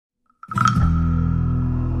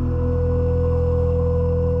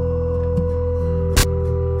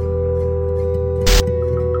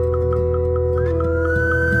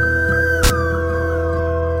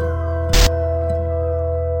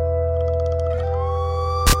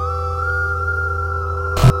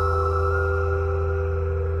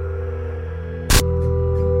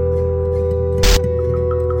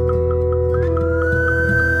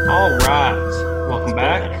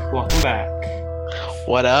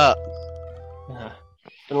What up?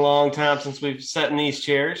 Been a long time since we've sat in these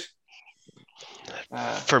chairs.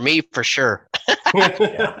 For me, for sure.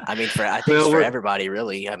 Yeah, I mean, I think Well, it's for we're- everybody,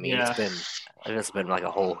 really. I mean, Yeah. it's been like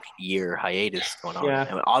a whole year hiatus going on. Yeah.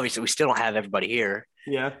 And obviously, we still don't have everybody here.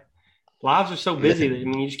 Yeah. Lives are so busy that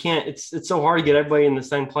you just can't. It's so hard to get everybody in the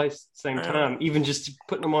same place at the same I know. time. Even just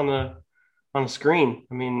putting them on the screen.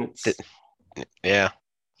 I mean, Yeah.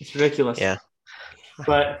 it's ridiculous. Yeah.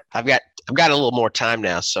 But I've got a little more time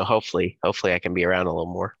now, so hopefully I can be around a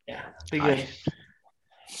little more. yeah, be good.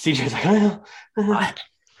 CJ's like, well,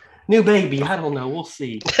 new baby. I don't know. We'll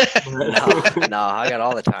see. No, I got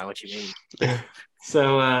all the time. What you mean?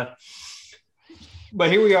 So, but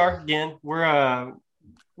here we are again.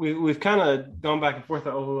 We've kind of gone back and forth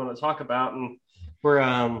on what we want to talk about, and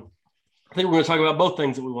I think we're going to talk about both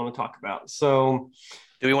things that we want to talk about. So,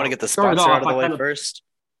 Do we want to get the Start it sponsor off, out of the I way kinda- first?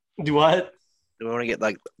 do what? Do we want to get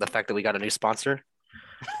like the fact that we got a new sponsor?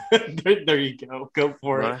 There you go. Go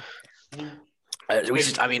for it.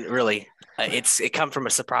 I mean, really, it come from a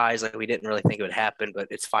surprise. Like we didn't really think it would happen, but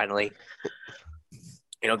it's finally.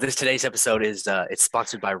 Today's episode is it's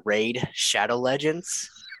sponsored by Raid Shadow Legends,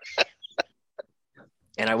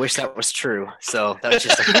 and I wish that was true. So that was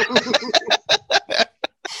just.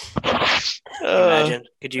 Imagine?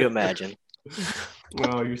 Could you imagine?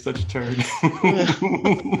 Oh, you're such a turd.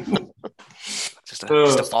 Just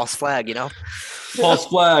a false flag, False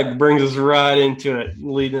flag brings us right into it,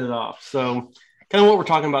 leading it off. So, kind of what we're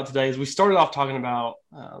talking about today is we started off talking about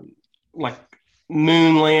like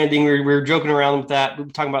moon landing. We were joking around with that. We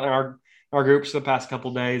were talking about it in our groups for the past couple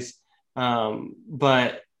of days.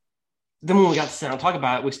 But then when we got to sit down and talk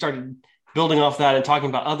about it, we started building off that and talking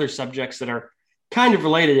about other subjects that are kind of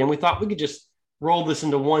related. And we thought we could just roll this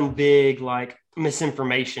into one big like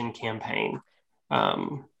misinformation campaign.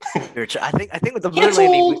 I think with the moon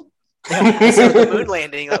landing. So the moon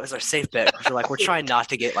landing, that was our safe bet. We're trying not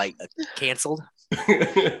to get like canceled,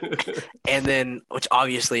 and then which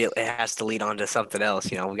obviously it has to lead on to something else.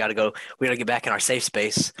 We got to get back in our safe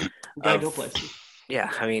space. We gotta go places.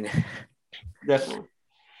 Yeah, I mean, Definitely.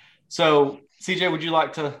 So, CJ, would you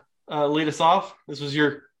like to lead us off? This was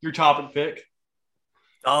your topic pick.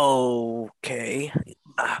 okay,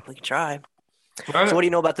 we can try. All right. So, what do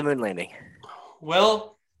you know about the moon landing?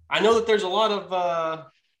 Well, I know that there's a lot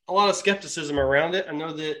of skepticism around it. I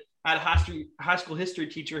know that I had a high school history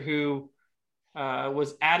teacher who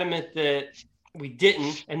was adamant that we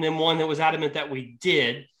didn't, and then one that was adamant that we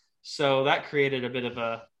did. So that created a bit of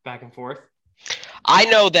a back and forth. I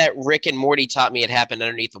know that Rick and Morty taught me it happened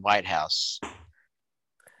underneath the White House.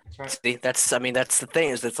 That's right. See, that's the thing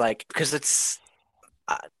is it's like because it's.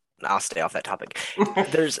 I'll stay off that topic.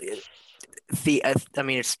 There's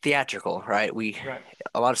it's theatrical, right? Right.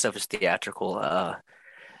 A lot of stuff is theatrical.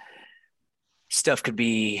 Stuff could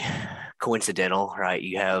be coincidental, right?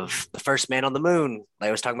 You have the first man on the moon, like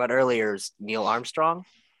I was talking about earlier, is Neil Armstrong.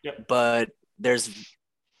 Yep. But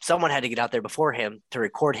someone had to get out there before him to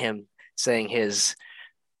record him saying his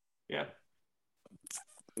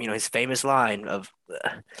famous line of.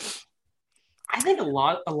 I think a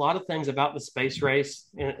lot of things about the space race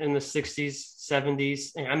in the 60s,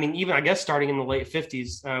 70s, and I mean, even I guess starting in the late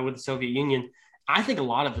 50s with the Soviet Union, I think a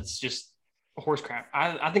lot of it's just horse crap.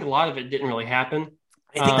 I think a lot of it didn't really happen.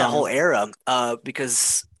 I think that whole era,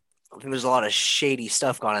 because I think there's a lot of shady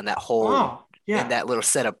stuff going on in that whole in that little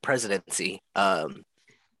setup presidency. Because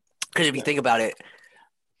if you think about it,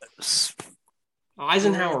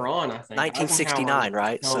 Eisenhower on, I think 1969,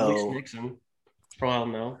 right? No, So at least Nixon, for all I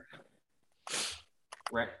know.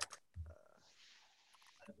 Right.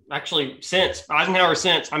 Actually, since Eisenhower,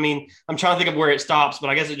 I mean, I'm trying to think of where it stops, but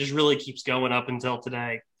I guess it just really keeps going up until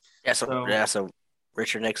today. So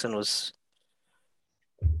Richard Nixon was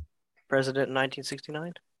president in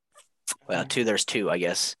 1969. Well, there's two, I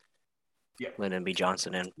guess. Yeah. Lyndon B.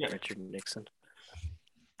 Johnson and Richard Nixon.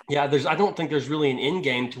 Yeah, I don't think there's really an end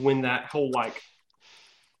game to win that whole like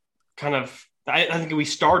kind of. I think we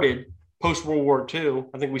started post World War II.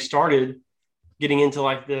 I think we started getting into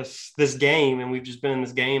like this game, and we've just been in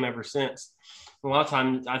this game ever since. A lot of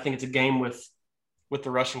times, I think it's a game with the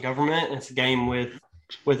Russian government, and it's a game with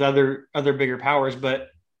other bigger powers. But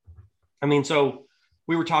I mean, so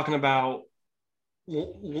we were talking about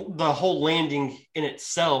the whole landing in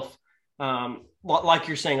itself. Like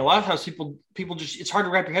you're saying, a lot of times people just, it's hard to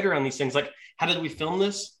wrap your head around these things. Like, how did we film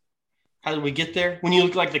this? How did we get there? When you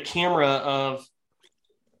look like the camera of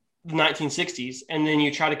the 1960s, and then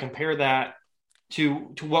you try to compare that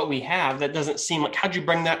to what we have, that doesn't seem like, how'd you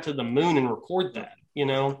bring that to the moon and record that,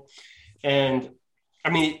 And I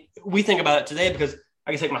mean, we think about it today because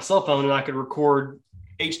I can take my cell phone and I could record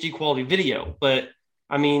HD quality video, but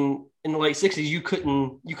I mean, in the late 60s, you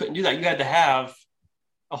couldn't do that. You had to have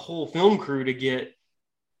a whole film crew to get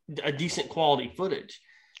a decent quality footage.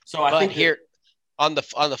 So I think here on the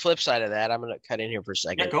flip side of that, I'm going to cut in here for a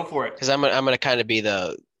second. Yeah, go for it. Because I'm going to kind of be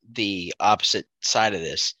the opposite side of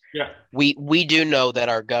this. Yeah. We do know that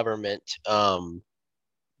our government,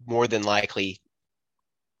 more than likely,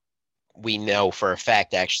 we know for a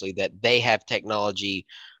fact actually that they have technology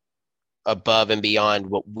above and beyond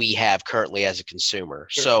what we have currently as a consumer.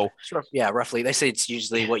 Sure. Yeah, roughly. They say it's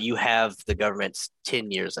usually what you have, the government's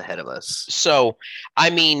 10 years ahead of us. So,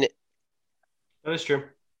 I mean, that is true.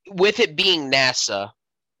 With it being NASA,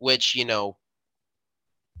 which,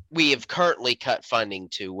 we have currently cut funding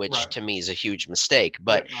to, which to me is a huge mistake.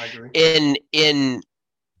 But in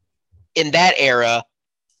that era,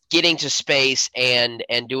 getting to space and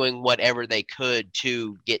doing whatever they could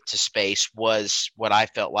to get to space was what I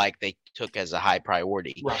felt like they took as a high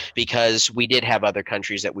priority, because we did have other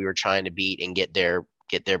countries that we were trying to beat and get there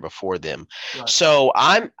before them. Right. So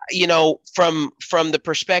I'm, from the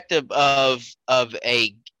perspective of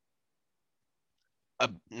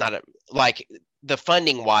the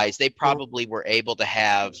funding wise, they probably were able to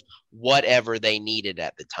have whatever they needed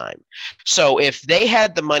at the time. So if they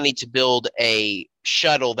had the money to build a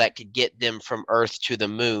shuttle that could get them from Earth to the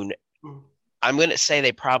moon, I'm going to say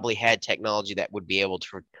they probably had technology that would be able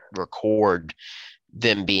to record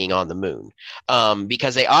them being on the moon,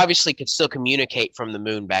 because they obviously could still communicate from the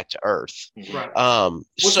moon back to Earth. Right.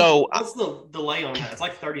 What's the delay on that? It's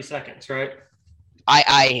like 30 seconds, right?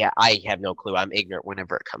 I have no clue. I'm ignorant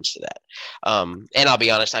whenever it comes to that. And I'll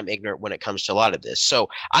be honest, I'm ignorant when it comes to a lot of this. So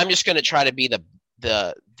I'm just going to try to be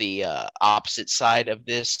the opposite side of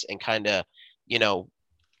this and kind of,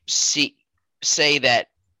 say that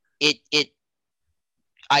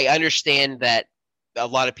I understand that a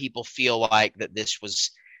lot of people feel like that this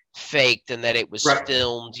was faked and that it was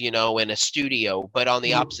filmed, in a studio. But on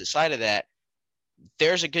the opposite side of that,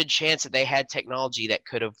 there's a good chance that they had technology that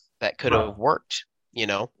could have worked.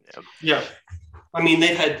 Yeah. I mean,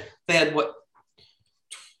 they had what,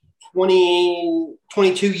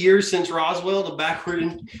 22 years since Roswell to backward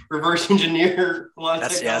and reverse engineer a lot of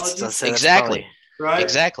technology. Exactly. Right.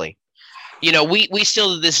 Exactly. We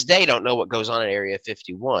still to this day don't know what goes on in Area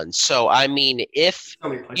 51. So I mean, if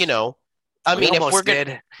we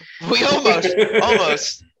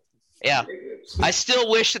almost. Yeah. I still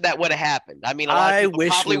wish that would have happened. I mean, I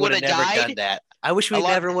wish we would have never done that. I wish we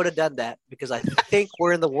never would have done that, because I think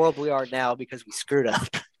we're in the world we are now because we screwed up.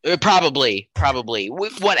 Probably.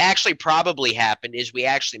 What actually probably happened is we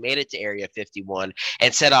actually made it to Area 51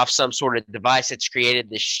 and set off some sort of device that's created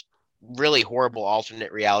this really horrible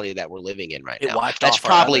alternate reality that we're living in right now.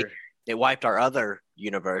 It wiped our other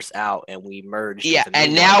universe out, and we merged. Yeah,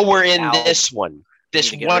 and now we're in this one.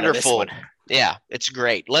 This wonderful. Yeah, it's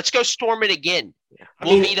great. Let's go storm it again. Yeah.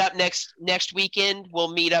 We'll meet up next weekend.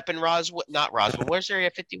 We'll meet up in Roswell. Not Roswell. Where's Area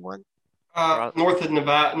 51? North of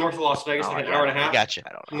Nevada, north of Las Vegas, like an hour and a half. Gotcha.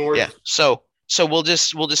 North. Yeah. So we'll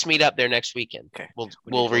just meet up there next weekend. Okay.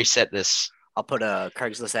 We'll reset this. I'll put a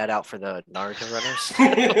Craigslist ad out for the Naruto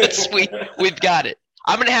runners. We've got it.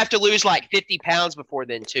 I'm gonna have to lose like 50 pounds before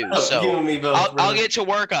then too. So you and me both, I'll get to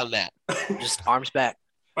work on that. Just arms back.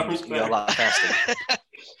 You go a lot faster.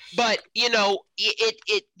 But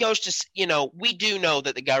it goes to we do know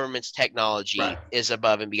that the government's technology is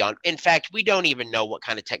above and beyond. In fact, we don't even know what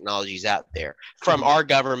kind of technology is out there from our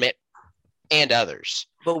government and others.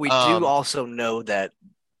 But we do also know that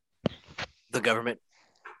the government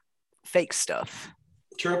fakes stuff.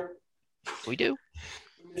 True. We do.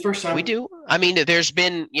 First time. We do. I mean, there's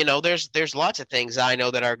been there's lots of things I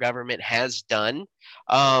know that our government has done.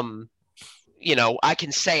 I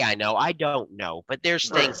can say I know. I don't know. But there's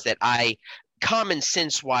things that common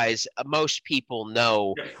sense wise, most people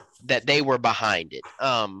know that they were behind it.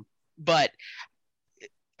 But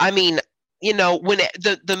I mean, when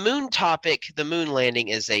the moon topic, the moon landing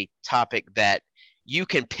is a topic that you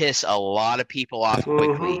can piss a lot of people off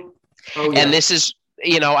quickly. Oh, yeah. And this is,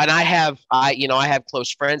 and I have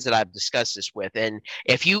close friends that I've discussed this with. And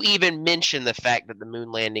if you even mention the fact that the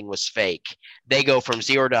moon landing was fake, they go from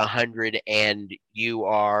 0 to 100 and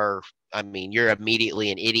you're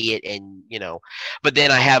immediately an idiot. And, but then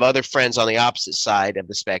I have other friends on the opposite side of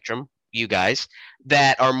the spectrum, you guys,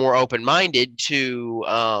 that are more open-minded to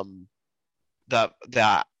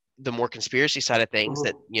the more conspiracy side of things,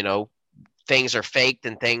 that, things are faked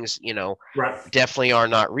and things, definitely are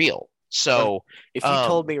not real. So if you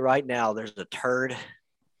told me right now there's a turd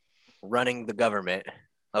running the government,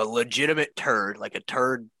 a legitimate turd, like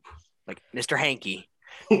Mr. Hanky,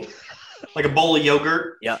 like a bowl of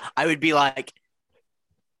yogurt. Yeah, I would be like,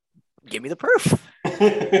 give me the proof.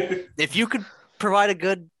 If you could provide a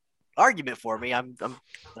good argument for me, I'm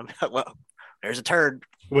well. There's a turd.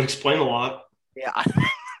 It would explain a lot. Yeah.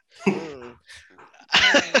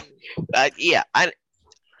 Yeah,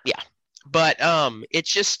 but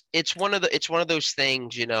it's one of those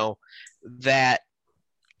things, that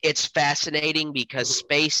it's fascinating because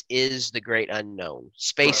space is the great unknown.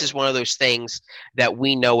 Space is one of those things that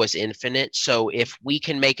we know is infinite. So if we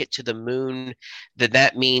can make it to the moon, then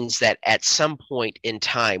that means that at some point in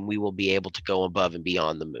time we will be able to go above and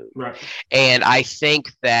beyond the moon. Right. And I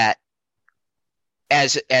think that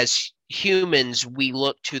as humans, we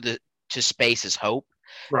look to space as hope,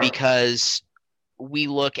 because we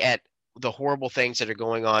look at the horrible things that are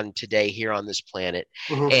going on today here on this planet,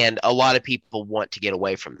 and a lot of people want to get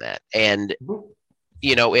away from that. And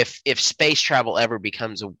if space travel ever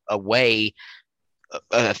becomes a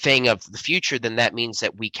thing of the future, then that means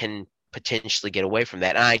that we can potentially get away from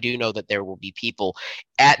that. And I do know that there will be people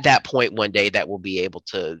at that point one day that will be able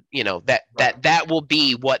to, that will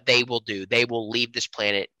be what they will do. They will leave this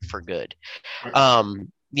planet for good.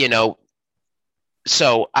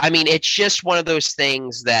 So I mean, it's just one of those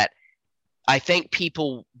things that I think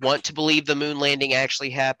people want to believe the moon landing actually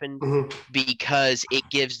happened, because it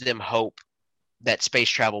gives them hope that space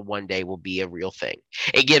travel one day will be a real thing.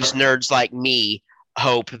 It gives nerds like me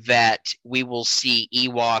hope that we will see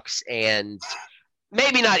Ewoks, and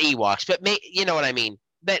maybe not Ewoks, but you know what I mean?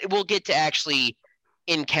 That we'll get to actually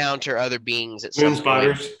encounter other beings at some moon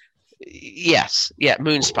spiders. Point. Yes. Yeah,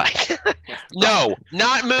 moon spiders. No,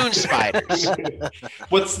 not moon spiders.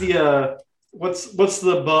 What's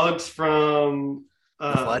the bugs from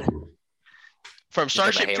Flood? From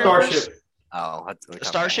Starship Troopers? Oh,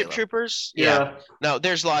 Starship Troopers? Yeah. No,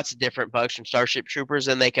 there's lots of different bugs from Starship Troopers,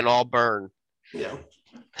 and they can all burn. Yeah.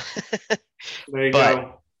 There you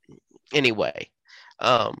go. Anyway,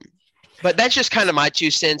 but that's just kind of my 2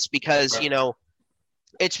 cents, because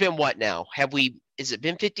it's been what now? Is it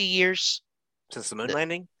been 50 years since the moon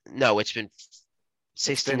landing? No, it's been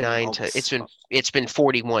 69 it's been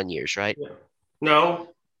 41 years, right? Yeah. No.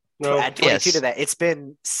 Add 22 to that. It's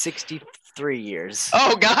been 63 years.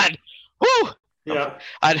 Oh God. Woo! Yeah.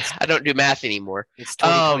 I don't do math anymore. It's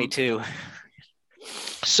 2022.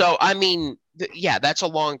 So I mean, that's a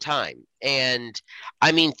long time. And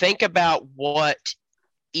I mean, think about what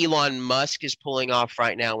Elon Musk is pulling off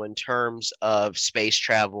right now in terms of space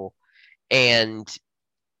travel. And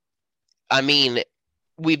I mean,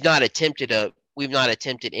 we've not attempted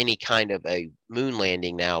any kind of a moon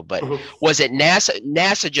landing now, but was it NASA?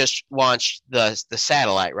 NASA just launched the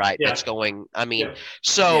satellite, right? Yeah. That's going. I mean,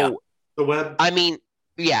 the web. I mean,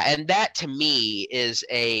 and that to me is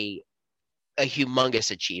a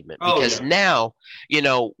humongous achievement, because now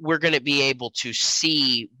we're going to be able to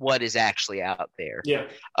see what is actually out there. Yeah.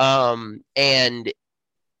 And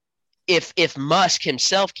if Musk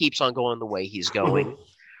himself keeps on going the way he's going,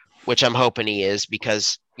 which I'm hoping he is,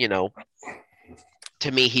 because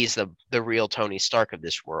to me he's the real Tony Stark of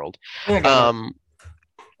this world. I got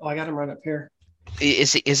him right up here.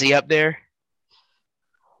 Is he up there?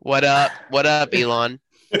 What up, Elon?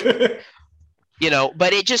 But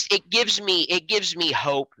it gives me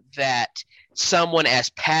hope that someone as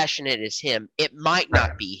passionate as him, it might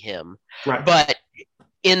not be him, but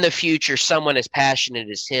in the future, someone as passionate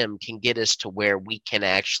as him can get us to where we can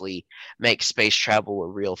actually make space travel a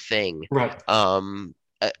real thing,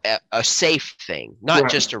 a safe thing,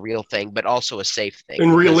 not just a real thing, but also a safe thing,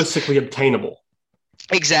 and realistically obtainable.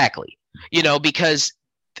 Exactly, because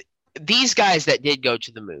these guys that did go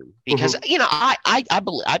to the moon, because I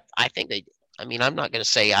believe, I think they did. I mean, I'm not going to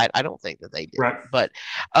say I don't think that they did, but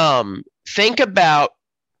think about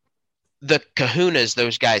the kahunas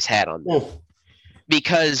those guys had on them.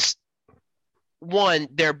 Because one,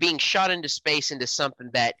 they're being shot into space into something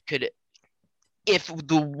that could, if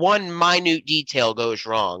the one minute detail goes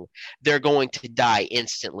wrong, they're going to die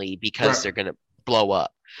instantly, because they're going to blow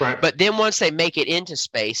up. But then once they make it into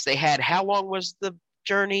space, they had, how long was the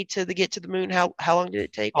journey to get to the moon? How long did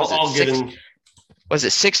it take? Was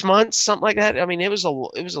it 6 months, something like that? I mean,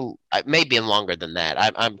 it may be longer than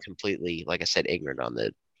that. I'm completely, like I said, ignorant on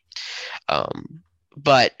the,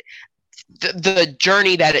 but the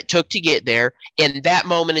journey that it took to get there, in that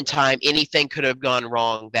moment in time, anything could have gone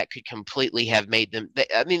wrong that could completely have made them.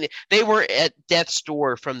 They were at death's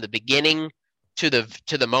door from the beginning to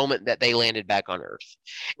the moment that they landed back on Earth.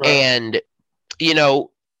 And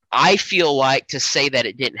I feel like to say that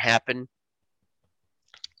it didn't happen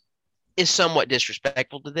is somewhat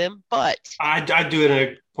disrespectful to them, but I do at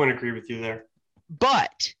a point agree with you there.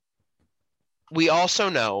 But we also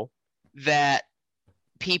know that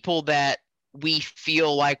people that we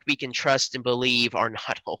feel like we can trust and believe are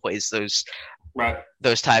not always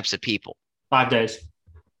those types of people. 5 days.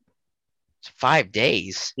 5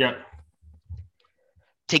 days. Yep.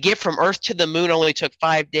 To get from Earth to the moon only took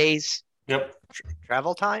 5 days. Yep.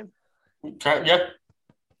 Travel time? Yep.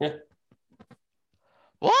 Yeah.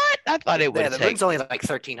 What? I thought it would the take. moon's only like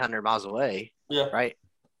 1,300 miles away. Yeah. Right?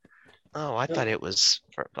 Oh, I thought it was.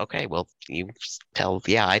 Okay, well, you tell.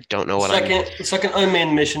 Yeah, I don't know what The second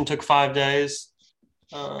unmanned mission took 5 days.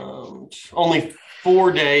 Only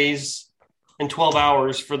 4 days and 12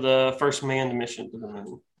 hours for the first manned mission to the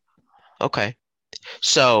moon. Okay.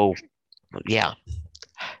 So, yeah.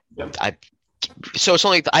 Yep. So it's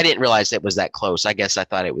only. I didn't realize it was that close. I guess I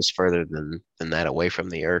thought it was further than that away from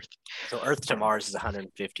the Earth. So Earth to Mars is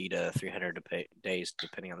 150 to 300 days,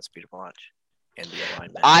 depending on the speed of launch and the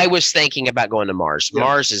alignment. I was thinking about going to Mars. Yep.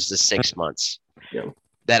 Mars is the 6 months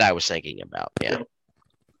that I was thinking about. Yeah. Yep.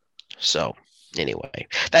 So anyway,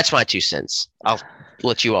 that's my 2 cents. I'll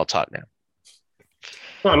let you all talk now.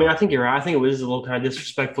 Well, I mean, I think you're right. I think it was a little kind of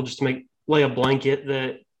disrespectful just to lay a blanket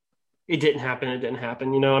that it didn't happen. It didn't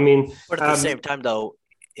happen. I mean, but at the same time, though,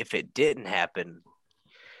 if it didn't happen,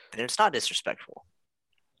 then it's not disrespectful.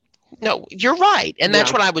 No, you're right, and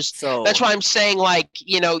that's what I was. So, that's why I'm saying, like,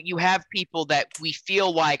 you have people that we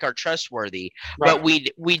feel like are trustworthy, but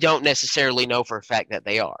we don't necessarily know for a fact that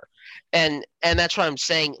they are, and that's why I'm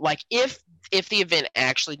saying, like, if the event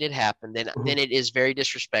actually did happen, then it is very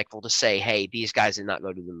disrespectful to say, hey, these guys did not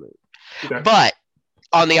go to the moon. Okay. But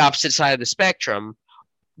on the opposite side of the spectrum,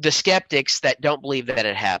 the skeptics that don't believe that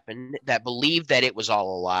it happened, that believe that it was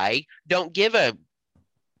all a lie, don't give a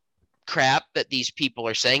crap that these people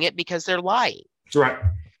are saying it because they're lying. Right.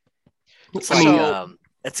 It's like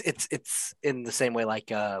it's in the same way like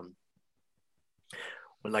when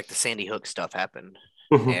like the Sandy Hook stuff happened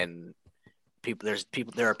and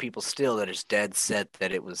there are people still that is dead set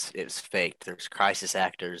that it was faked. There's crisis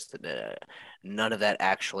actors that none of that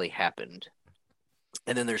actually happened.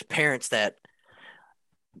 And then there's parents that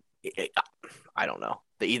I don't know.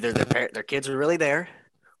 Either their kids were really there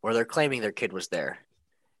or they're claiming their kid was there.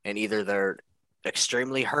 And either they're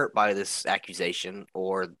extremely hurt by this accusation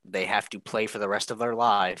or they have to play for the rest of their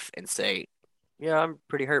life and say, yeah, I'm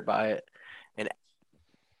pretty hurt by it. And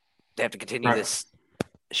they have to continue this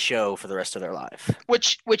show for the rest of their life.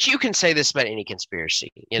 Which you can say this about any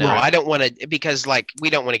conspiracy. Right. I don't want to, because like we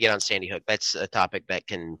don't want to get on Sandy Hook. That's a topic that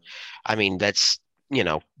can, I mean, that's,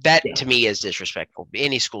 that to me is disrespectful.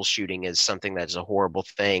 Any school shooting is something that is a horrible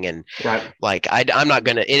thing. And like, I'm not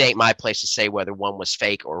going to, it ain't my place to say whether one was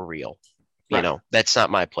fake or real. That's not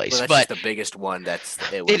my place. Well, but just the biggest one.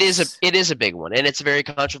 It is a big one, and it's a very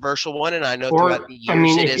controversial one. And I know throughout the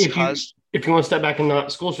years it has caused. If you want to step back and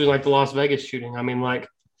not school shooting, like the Las Vegas shooting, I mean, like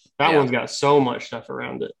that one's got so much stuff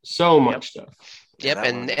around it, so much stuff. Yep,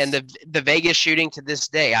 and the Vegas shooting to this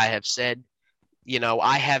day, I have said,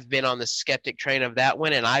 I have been on the skeptic train of that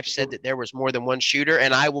one, and I've said that there was more than one shooter,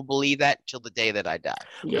 and I will believe that until the day that I die.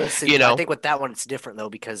 Yes, I think with that one it's different though,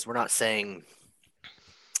 because we're not saying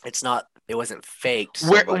it wasn't faked.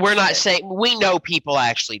 We're not saying we know people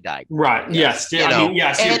actually died. Right. Yes. Yeah. I mean,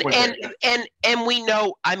 yes. And we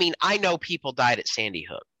know. I mean, I know people died at Sandy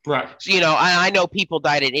Hook. Right. So, I know people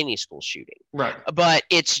died at any school shooting. Right. But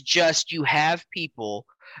it's just you have people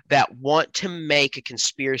that want to make a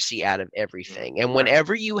conspiracy out of everything, and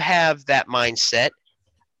whenever you have that mindset,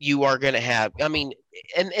 you are going to have. I mean,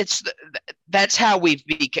 and that's how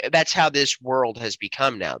that's how this world has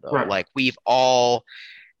become now, though. Right. Like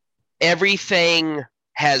everything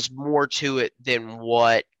has more to it than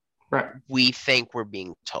what we think we're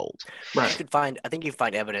being told. Right. I think you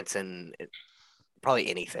find evidence in probably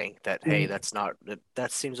anything that, hey,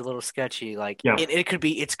 that seems a little sketchy. Like it could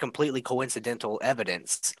be, it's completely coincidental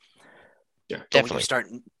evidence. Yeah, but definitely. When you start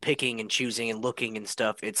picking and choosing and looking and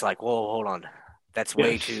stuff, it's like, whoa, hold on. That's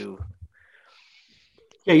way too.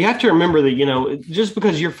 Yeah. You have to remember that, just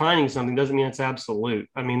because you're finding something doesn't mean it's absolute.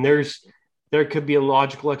 I mean, there could be a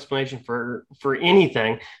logical explanation for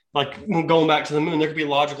anything. Like going back to the moon, there could be a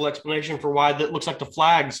logical explanation for why that looks like the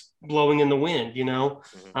flag's blowing in the wind.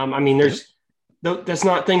 I mean, that's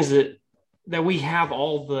not things that we have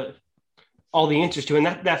all the answers to. And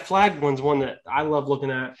that flag one's one that I love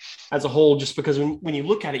looking at as a whole, just because when you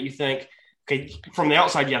look at it, you think, okay, from the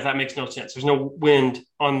outside, that makes no sense. There's no wind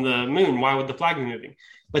on the moon. Why would the flag be moving?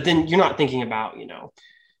 But then you're not thinking about,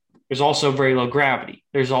 there's also very low gravity.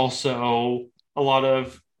 There's also a lot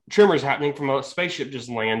of tremors happening from a spaceship just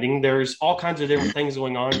landing. There's all kinds of different things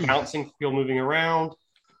going on, bouncing, people moving around,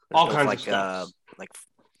 all kinds of stuff.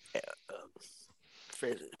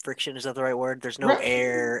 Friction, is that the right word? There's no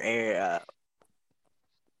air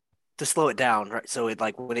to slow it down, right? So it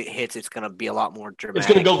like when it hits, it's going to be a lot more dramatic. It's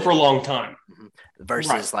going to go for a long time.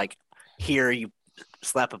 Versus like here, you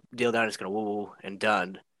slap a deal down, it's going to woo and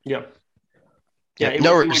done. Yep. Yeah,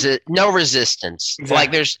 no resistance. Exactly.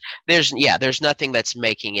 Like there's nothing that's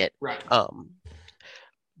making it. Right.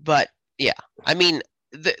 But yeah, I mean,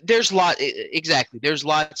 there's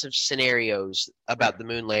lots of scenarios about the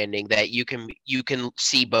moon landing that you can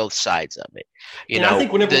see both sides of it. I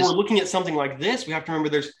think whenever we're looking at something like this, we have to remember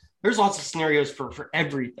there's lots of scenarios for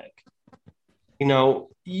everything.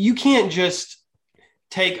 You can't just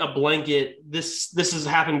take a blanket. This has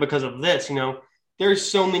happened because of this. There's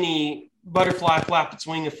so many butterfly flap its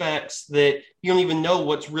wing effects that you don't even know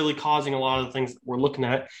what's really causing a lot of the things that we're looking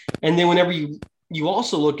at. And then whenever you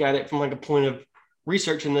also look at it from like a point of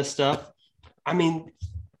researching this stuff, I mean,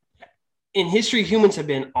 in history, humans have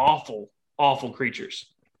been awful, awful creatures.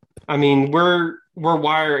 I mean, we're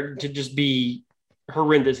wired to just be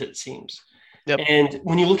horrendous, it seems. Yep. And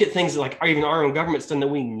when you look at things like even our own government's done that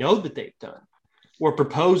we know that they've done or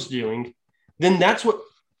proposed doing, then that's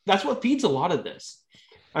what feeds a lot of this.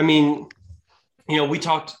 I mean, we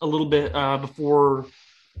talked a little bit before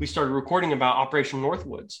we started recording about Operation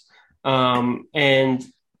Northwoods. And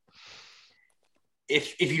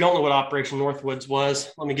if you don't know what Operation Northwoods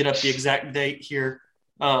was, let me get up the exact date here.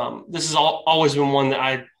 This has always been one that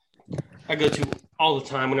I go to all the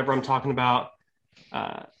time whenever I'm talking about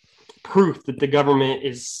proof that the government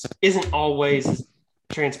isn't always as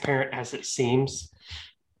transparent as it seems.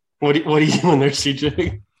 What are you doing there,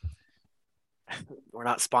 CJ? We're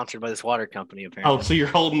not sponsored by this water company, apparently. Oh, so you're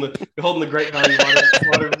holding the Great Value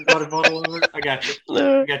water bottle over? I got you.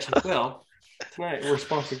 Well, tonight we're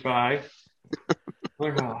sponsored by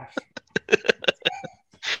Miller High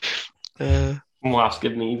Life. Wife's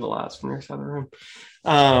giving me evil eyes from your side of the room.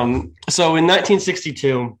 So in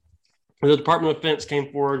 1962, the Department of Defense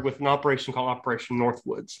came forward with an operation called Operation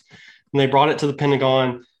Northwoods, and they brought it to the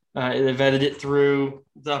Pentagon. They vetted it through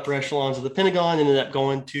the upper echelons of the Pentagon, ended up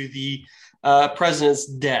going to the president's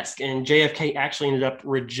desk, and JFK actually ended up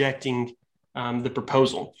rejecting the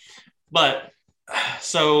proposal. But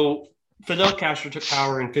so Fidel Castro took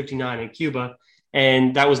power in 1959 in Cuba,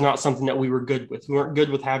 and that was not something that we were good with. We weren't good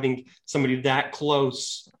with having somebody that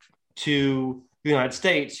close to the United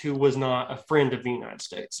States who was not a friend of the United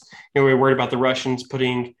States. We were worried about the Russians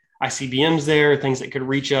putting ICBMs there, things that could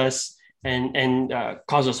reach us and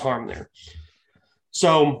cause us harm there.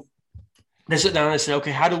 So they sat down and they said,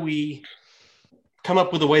 okay, how do we come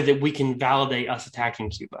up with a way that we can validate us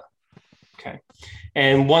attacking Cuba? Okay.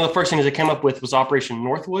 And one of the first things they came up with was Operation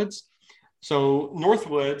Northwoods. So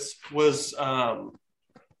Northwoods was,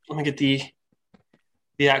 let me get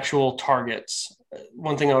the actual targets.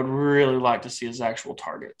 One thing I would really like to see is actual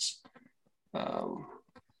targets.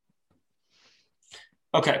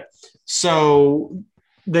 Okay. So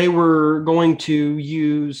they were going to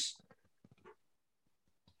use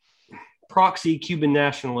proxy Cuban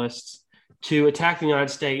nationalists to attack the United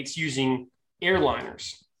States using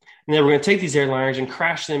airliners. And they were going to take these airliners and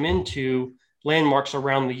crash them into landmarks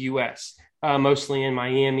around the U.S., mostly in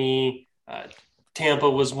Miami. Tampa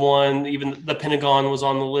was one. Even the Pentagon was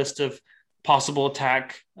on the list of possible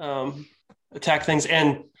attack things,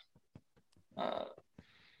 and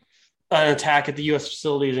an attack at the U.S.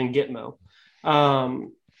 facilities in Gitmo.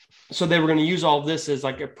 So they were going to use all of this as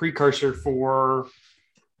like a precursor for,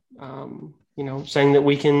 saying that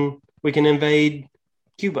we can invade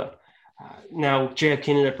Cuba. Now JFK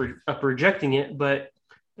ended up rejecting it, but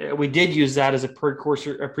we did use that as a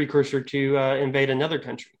precursor to invade another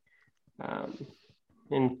country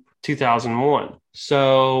in 2001.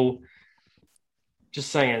 So just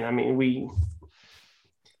saying, I mean,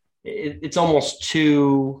 it's almost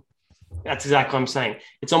too. That's exactly what I'm saying.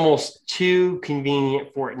 It's almost too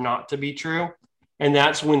convenient for it not to be true. And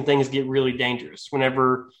that's when things get really dangerous,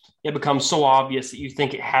 whenever it becomes so obvious that you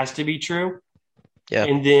think it has to be true. Yeah.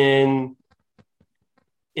 And then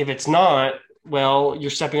if it's not, well,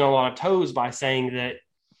 you're stepping on a lot of toes by saying that,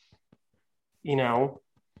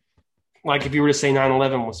 like if you were to say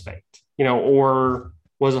 9/11 was faked, or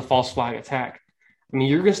was a false flag attack. I mean,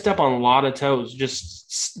 you're going to step on a lot of toes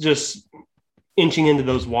just inching into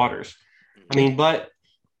those waters. I mean, but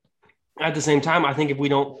at the same time, I think if we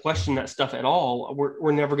don't question that stuff at all,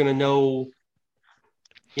 we're never going to know.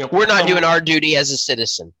 We're not doing our duty as a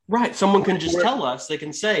citizen. Right. Someone can just tell us. They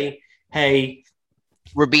can say, "Hey,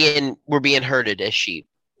 we're being herded as sheep."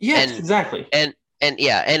 Yes, exactly. And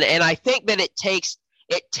I think that it takes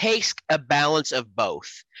a balance of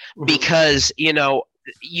both, because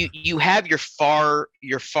you have your far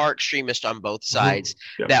extremists on both sides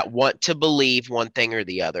that want to believe one thing or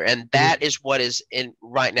the other, and that is what is in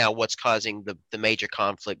right now what's causing the major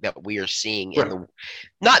conflict that we are seeing in the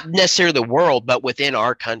not necessarily the world, but within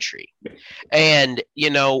our country. And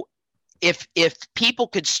if people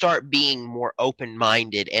could start being more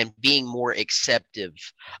open-minded and being more acceptive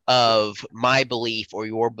of my belief or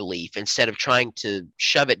your belief, instead of trying to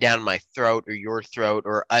shove it down my throat or your throat,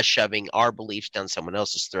 or us shoving our beliefs down someone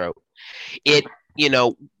else's throat,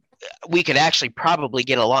 we could actually probably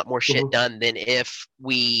get a lot more shit done than if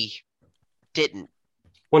we didn't.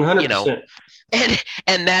 100%.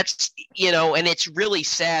 And that's and it's really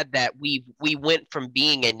sad that we went from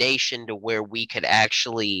being a nation to where we could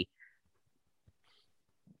actually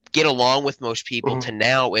get along with most people to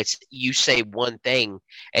now it's you say one thing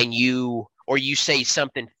and you say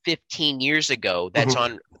something 15 years ago that's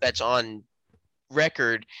on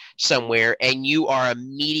record somewhere, and you are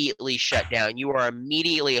immediately shut down. You are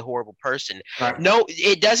immediately a horrible person. Right. No,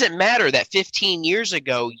 it doesn't matter that 15 years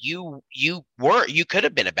ago you could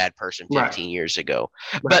have been a bad person 15 years ago.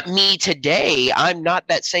 Right. But me today, I'm not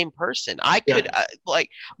that same person. I could like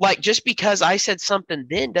just because I said something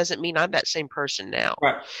then doesn't mean I'm that same person now.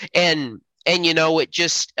 Right. And it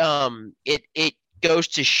just it goes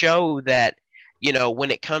to show that when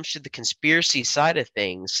it comes to the conspiracy side of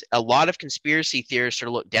things, a lot of conspiracy theorists are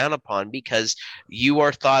looked down upon because you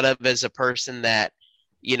are thought of as a person that,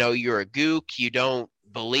 you're a gook, you don't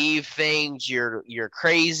believe things, you're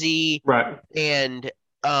crazy. Right. And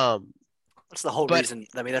that's the whole reason.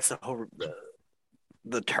 I mean, that's the whole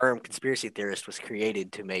the term conspiracy theorist was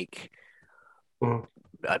created to make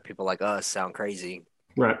people like us sound crazy.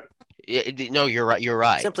 Right. No, you're right. You're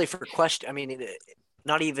right. Simply for question. I mean,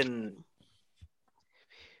 not even.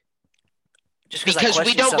 Just because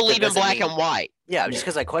we don't believe in black and white. Yeah, just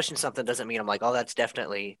because I question something doesn't mean I'm like, oh, that's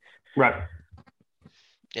definitely right.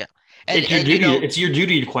 Yeah, it's your duty. It's your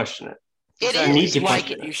duty to question it.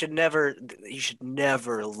 You should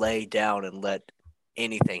never lay down and let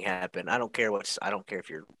anything happen. I don't care if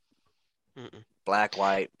you're black,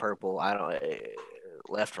 white, purple. I don't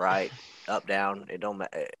left, right, up, down. It don't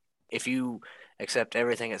matter if you accept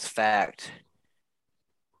everything as fact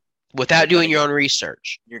without doing your own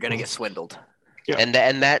research. You're gonna get swindled. Yeah. And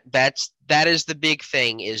that is the big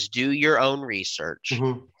thing, is do your own research.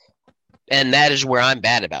 And that is where I'm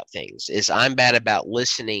bad about things, is I'm bad about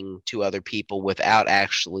listening to other people without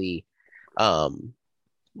actually I'm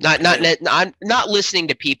not listening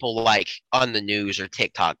to people like on the news or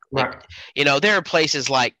TikTok. Like, there are places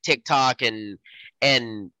like TikTok and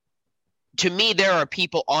to me there are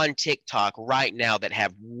people on TikTok right now that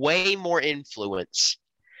have way more influence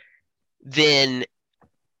than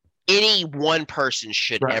any one person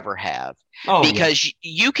should ever have. Because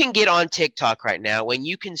you can get on TikTok right now and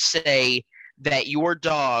you can say that your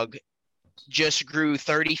dog just grew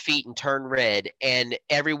 30 feet and turned red, and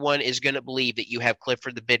everyone is going to believe that you have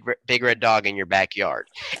Clifford the big red dog in your backyard,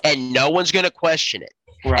 and no one's going to question it.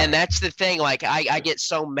 And that's the thing. Like I get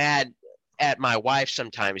so mad at my wife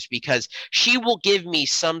sometimes because she will give me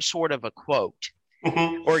some sort of a quote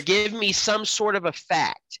or give me some sort of a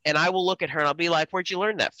fact, and I will look at her and I'll be like, where'd you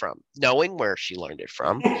learn that from? Knowing where she learned it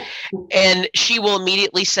from. And she will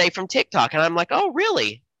immediately say from TikTok, and I'm like, oh,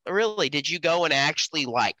 really? Did you go and actually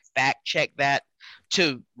like fact check that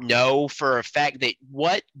to know for a fact that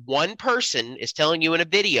what one person is telling you in a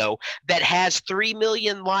video that has 3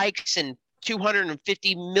 million likes and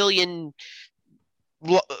 250 million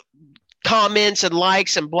comments and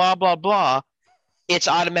likes and blah, blah, blah, it's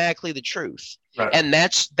automatically the truth. Right. And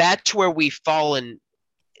that's where we've fallen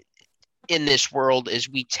in this world, is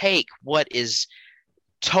we take what is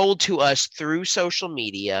told to us through social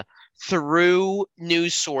media, through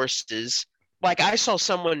news sources. Like I saw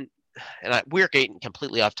someone, and we're getting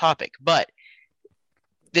completely off topic, but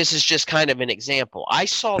this is just kind of an example. I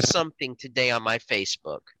saw something today on my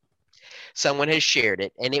Facebook. Someone has shared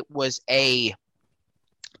it, and it was a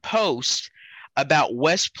post about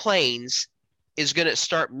West Plains is going to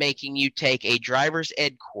start making you take a driver's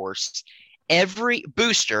ed course every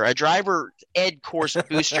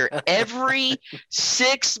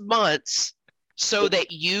 6 months so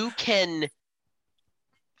that you can,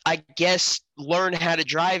 I guess, learn how to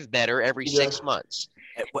drive better every 6 months.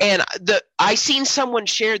 And I seen someone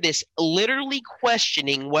share this, literally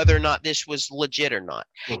questioning whether or not this was legit or not.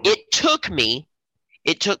 It took me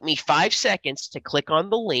 5 seconds to click on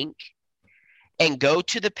the link and go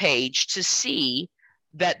to the page to see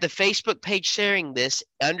that the Facebook page sharing this,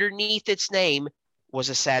 underneath its name, was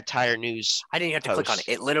a satire news. I didn't have to click on it.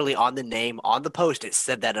 It literally on the name, on the post, it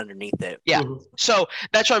said that underneath it. Yeah. So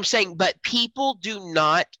that's what I'm saying. But people do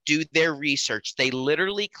not do their research. They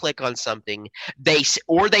literally click on something. They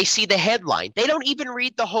see the headline. They don't even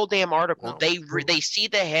read the whole damn article. No. They see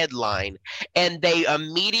the headline and they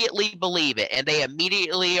immediately believe it. And they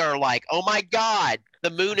immediately are like, "Oh my God, the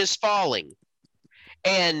moon is falling,"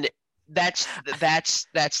 and that's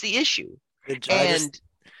the issue.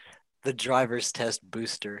 The driver's test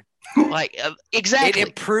booster. Like exactly. It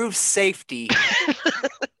improves safety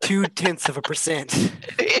 0.2%.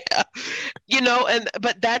 Yeah.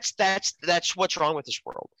 But that's what's wrong with this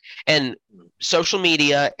world. And social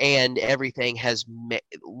media and everything has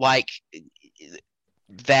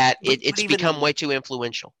it's become way too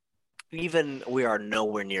influential. Even we are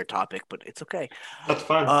nowhere near topic, but it's okay. That's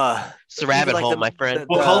fine. It's the rabbit hole, my friend.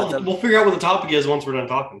 We'll figure out what the topic is once we're done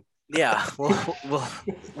talking. Yeah,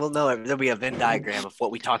 we'll know it. There'll be a Venn diagram of what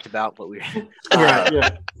we talked about, what we. Right.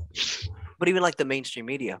 Yeah. But even like the mainstream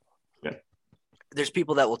media, there's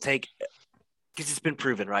people that will take, because it's been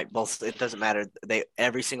proven, right? Both, it doesn't matter.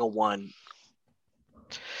 Every single one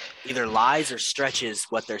either lies or stretches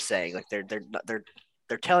what they're saying. Like they're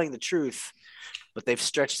telling the truth, but they've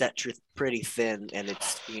stretched that truth pretty thin, and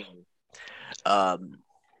it's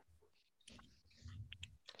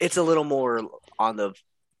a little more on the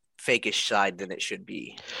fakish side than it should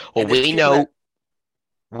be. Well, we know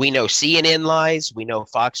CNN lies. We know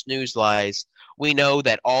Fox News lies. We know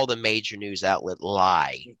that all the major news outlets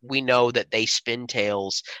lie. We know that they spin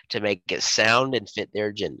tales to make it sound and fit their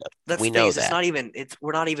agenda. We know that.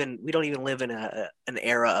 We don't even live in an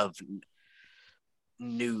era of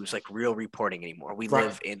news, like real reporting anymore. We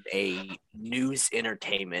live in a news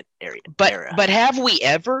entertainment era. But have we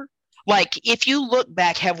ever, like, if you look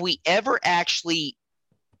back, have we ever actually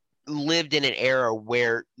lived in an era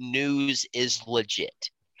where news is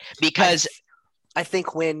legit? Because I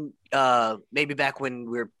think when maybe back when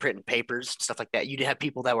we were printing papers, stuff like that, you'd have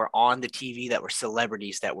people that were on the TV that were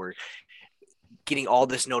celebrities that were getting all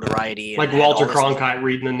this notoriety, like Walter Cronkite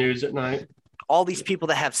reading the news at night. All these people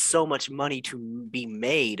that have so much money to be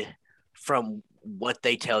made from what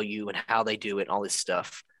they tell you and how they do it and all this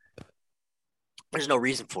stuff. There's no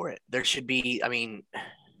reason for it. There should be, and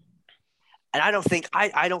I don't think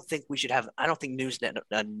we should have. I don't think news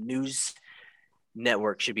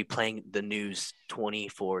network should be playing the news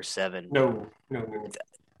 24/7. No.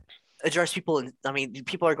 It drives people, and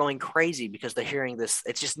people are going crazy because they're hearing this.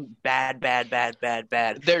 It's just bad.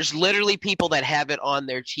 There's literally people that have it on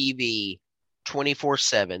their TV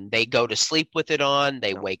 24/7. They go to sleep with it on.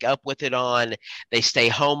 They wake up with it on. They stay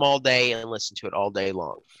home all day and listen to it all day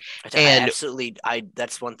long.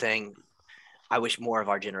 That's one thing I wish more of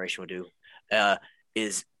our generation would do.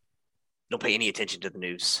 Is don't pay any attention to the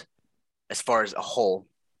news as far as a whole.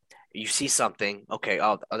 You see something, okay,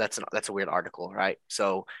 that's a weird article, right?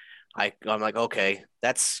 So I'm like, okay,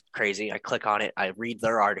 that's crazy. I click on it, I read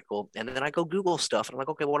their article, and then I go Google stuff, and I'm like,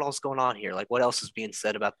 okay, what else is going on here? Like, what else is being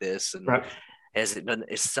said about this? And is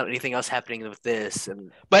anything else happening with this? And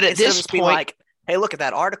but at this point, like, hey, look at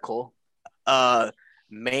that article.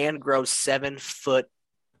 Man grows 7 foot.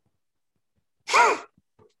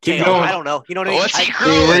 Keep going. I don't know. You know what I mean? What's he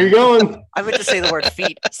growing? Where are you going? I meant to say the word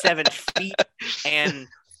feet. 7 feet, and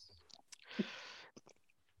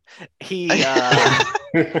he,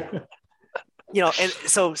 and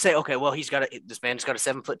so say, okay, well, this man's got a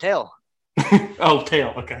 7 foot tail. Oh,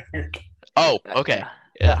 tail. Okay. Oh, okay.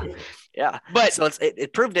 Yeah. But so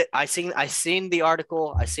it proved it. I seen the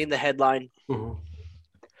article. I seen the headline. Mm-hmm.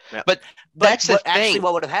 Yeah. But that's the thing. Actually,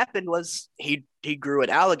 what would have happened was he grew an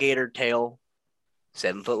alligator tail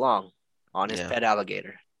 7 foot long on his pet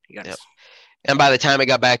alligator. And by the time it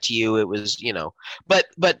got back to you, it was, but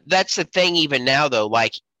that's the thing even now, though,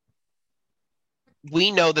 like,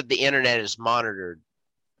 we know that the internet is monitored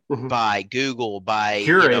by Google, by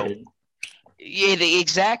Curated.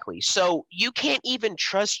 Exactly. So you can't even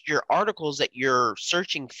trust your articles that you're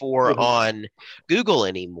searching for on Google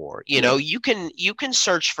anymore. You can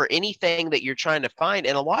search for anything that you're trying to find,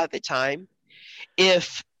 and a lot of the time,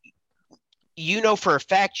 if for a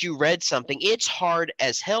fact you read something, it's hard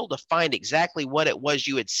as hell to find exactly what it was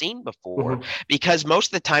you had seen before, because most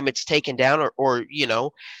of the time it's taken down or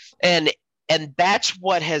and that's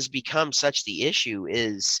what has become such the issue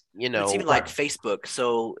is, it's even like Facebook.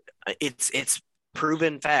 So it's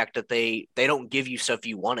proven fact that they don't give you stuff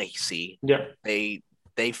you want to see. Yeah. They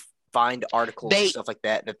find articles and stuff like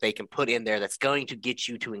that they can put in there that's going to get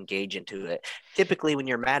you to engage into it. Typically when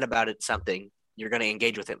you're mad about something, you're going to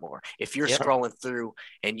engage with it more. If you're scrolling through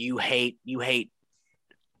and you hate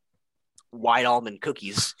white almond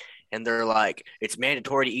cookies, and they're like, it's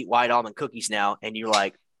mandatory to eat white almond cookies now. And you're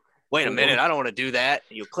like, wait a minute, I don't want to do that.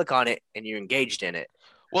 And you click on it and you're engaged in it.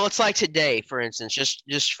 Well, it's like today, for instance,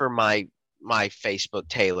 just for my Facebook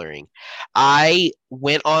tailoring, I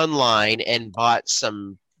went online and bought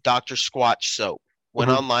some Dr. Squatch soap. Went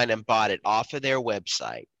online and bought it off of their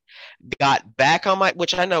website. Got back on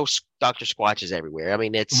which I know Dr. Squatch is everywhere. I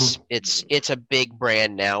mean, it's a big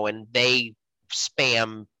brand now, and they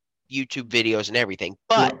spam YouTube videos and everything.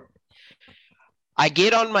 But I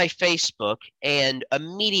get on my Facebook, and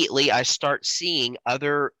immediately I start seeing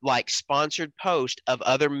other sponsored posts of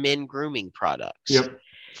other men grooming products. Yep.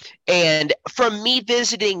 And from me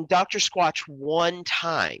visiting Dr. Squatch one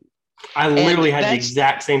time, I literally had the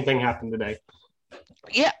exact same thing happen today.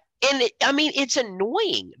 Yeah. And it's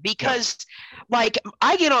annoying because I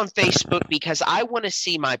get on Facebook because I want to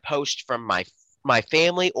see my post from my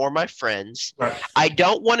family or my friends. Right. I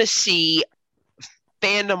don't want to see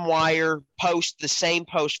Fandom Wire post the same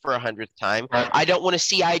post for 100th time. Right. I don't want to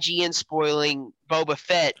see IGN spoiling Boba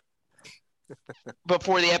Fett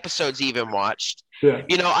before the episode's even watched. Yeah.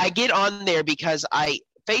 I get on there because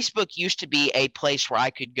Facebook used to be a place where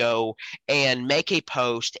I could go and make a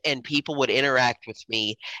post and people would interact with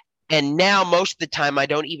me. And now most of the time I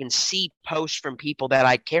don't even see posts from people that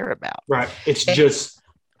I care about. Right. It's just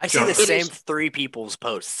I see the same 3 people's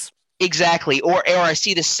posts. Exactly. Or I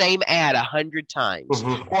see the same ad 100 times.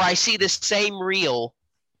 Mm-hmm. Or I see the same reel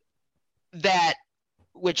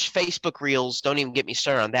which Facebook reels, don't even get me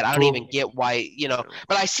started on that. I don't even get why,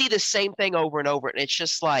 but I see the same thing over and over. And it's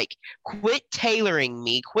just quit tailoring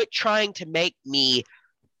me, quit trying to make me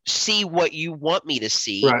see what you want me to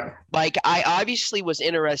see. Right. I obviously was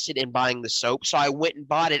interested in buying the soap, so I went and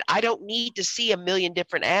bought it. I don't need to see a million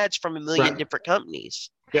different ads from a million different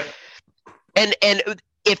companies. Yeah. And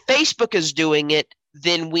if Facebook is doing it,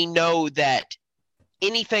 then we know that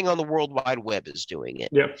anything on the World Wide Web is doing it.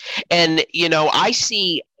 Yeah. And,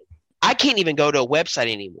 I can't even go to a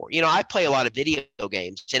website anymore. I play a lot of video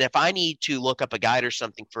games, and if I need to look up a guide or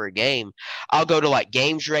something for a game, I'll go to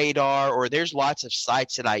Games Radar, or there's lots of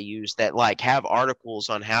sites that I use that have articles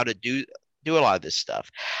on how to do a lot of this stuff.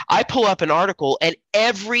 I pull up an article, and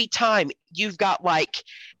every time you've got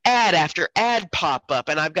ad after ad pop up,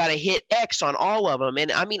 and I've got to hit X on all of them.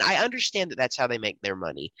 And I understand that that's how they make their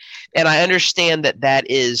money, and I understand that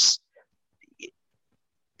is,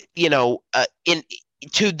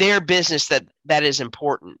 to their business that is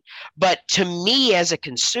important. But to me as a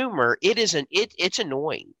consumer, it's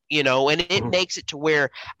annoying, and it makes it to where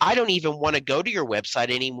I don't even want to go to your website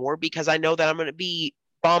anymore because I know that I'm going to be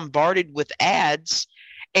bombarded with ads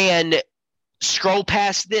and scroll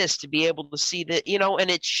past this to be able to see that, and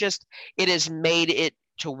it has made it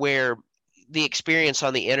to where the experience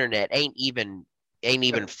on the internet ain't even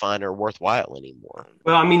fun or worthwhile anymore.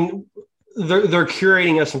 Well, they're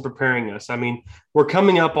curating us and preparing us. We're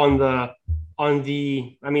coming up on the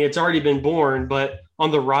it's already been born, but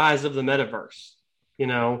on the rise of the metaverse,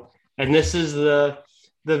 and this is the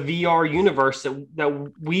VR universe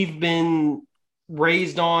that we've been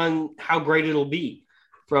raised on how great it'll be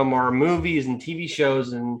from our movies and TV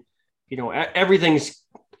shows, and everything's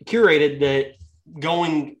curated that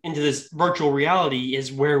going into this virtual reality is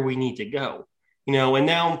where we need to go, and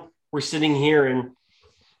now we're sitting here and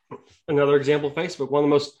another example, Facebook, one of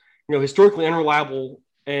the most, historically unreliable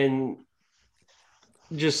and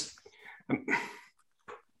just,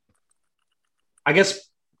 I guess,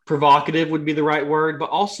 provocative would be the right word, but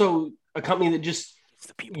also a company that just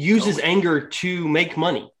uses anger to make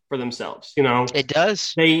money for themselves. It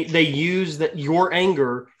does. They use your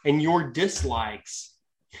anger and your dislikes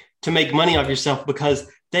to make money off yourself because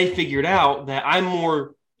they figured out that I'm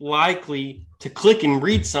more likely to click and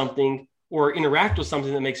read something or interact with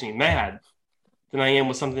something that makes me mad than I am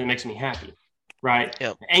with something that makes me happy, right?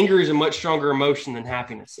 Yep. Anger is a much stronger emotion than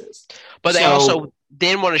happiness is. But they also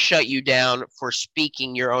then want to shut you down for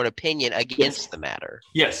speaking your own opinion against the matter.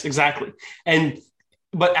 Yes, exactly.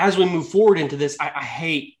 But as we move forward into this, I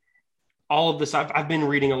hate all of this. I've been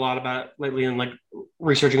reading a lot about it lately and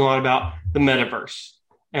researching a lot about the metaverse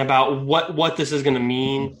and about what this is going to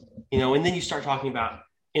mean, and then you start talking about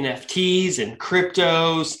NFTs and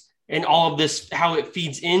cryptos and all of this, how it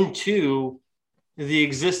feeds into the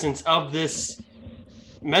existence of this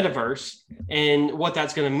metaverse and what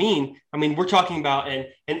that's going to mean. We're talking about an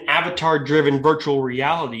avatar-driven virtual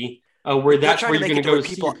reality where that's where you're going to go to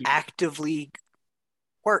people actively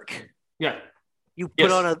work. Yeah. You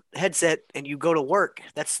put on a headset and you go to work.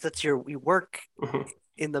 You work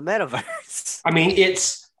in the metaverse.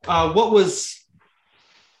 It's what was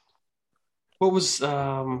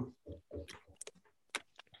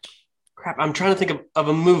crap. I'm trying to think of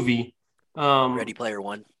a movie. Ready Player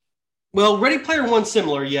One. Well, Ready Player One,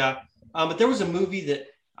 similar, yeah. But there was a movie that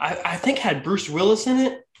I think had Bruce Willis in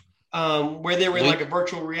it, where they were in like a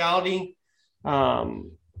virtual reality.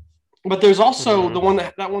 But there's also the one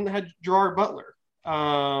that had Gerard Butler. Die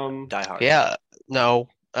Hard. Yeah. No.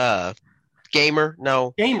 Gamer.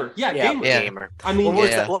 No. Gamer. Yeah, Gamer. Yeah. Gamer. I mean,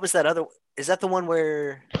 what was that other? Is that the one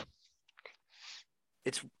where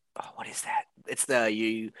it's? What is that? It's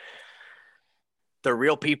the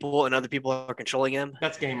real people and other people are controlling him.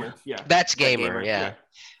 That's Gamer. Yeah. That's Gamer. Yeah.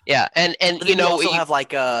 And you know, also have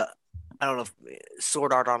like I don't know,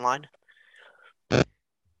 Sword Art Online.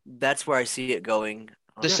 That's where I see it going.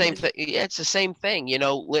 The same thing. Yeah, it's the same thing. You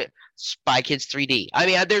know, Spy Kids 3D. I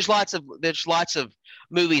mean, there's lots of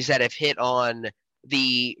movies that have hit on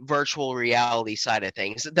the virtual reality side of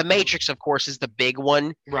things. The Matrix, of course, is the big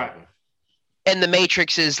one. Right. And the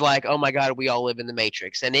Matrix is like, oh my God, we all live in the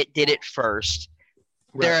Matrix, and it did it first.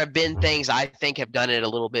 Right. There have been things I think have done it a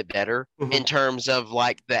little bit better in terms of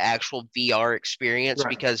like the actual VR experience,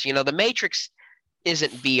 because you know the Matrix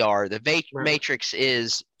isn't VR. The Matrix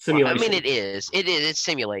is simulation. I mean, it is. It's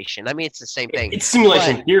simulation. I mean, it's the same thing. It's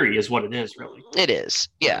simulation theory, is what it is, really. It is,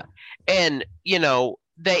 yeah. And you know,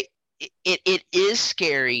 it is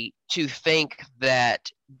scary to think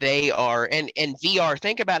that they are, and VR.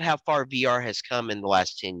 Think about how far VR has come in the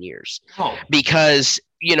last 10 years. Oh. Because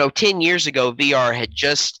you know, 10 years ago, VR had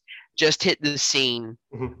just hit the scene.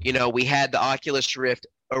 You know, we had the Oculus Rift.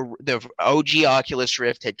 The OG Oculus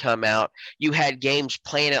Rift had come out. You had games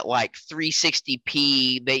playing at like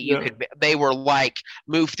 360p that they were like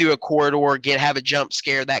move through a corridor, have a jump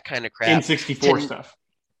scare, that kind of crap. N64 stuff.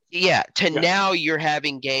 Yeah. Now you're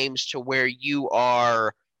having games to where you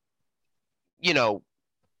are, you know,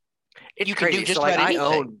 it's you crazy. Can do just so about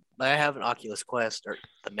anything. I have an Oculus Quest, or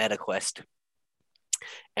the Meta Quest,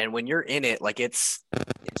 and when you're in it, like it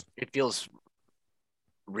feels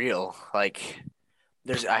real. Like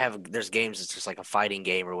there's games. It's just like a fighting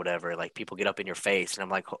game or whatever. Like people get up in your face, and I'm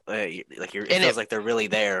like, it feels like they're really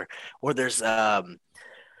there. Or there's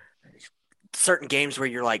certain games where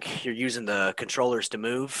you're using the controllers to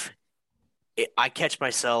move. I catch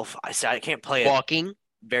myself. I say I can't play walking.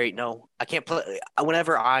 I can't play.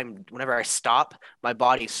 Whenever I stop, my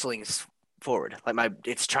body slings forward. Like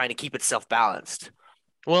it's trying to keep itself balanced.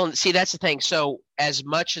 Well, see, that's the thing. So as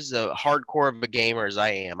much as a hardcore of a gamer as I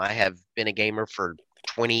am, I have been a gamer for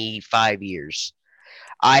 25 years.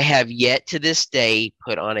 I have yet to this day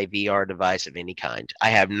put on a VR device of any kind.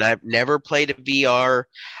 I have never played a VR.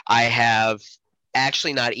 I have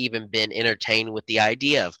actually not even been entertained with the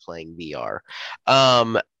idea of playing VR.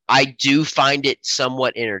 I do find it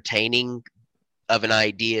somewhat entertaining of an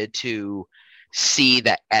idea to see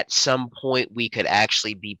that at some point we could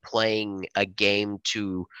actually be playing a game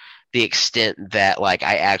to the extent that like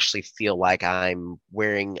I actually feel like I'm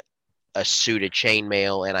wearing a suit of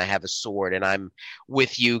chainmail and I have a sword and I'm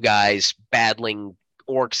with you guys battling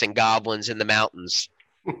orcs and goblins in the mountains.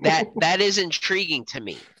 That is intriguing to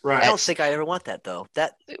me. Right. I don't think I ever want that though.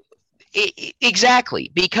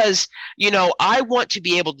 Exactly, because you know I want to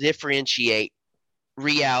be able to differentiate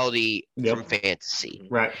reality from fantasy.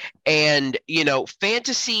 Right. And you know,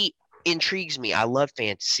 fantasy intrigues me. I love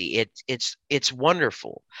fantasy. It's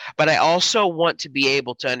wonderful. But I also want to be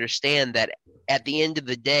able to understand that at the end of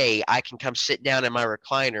the day, I can come sit down in my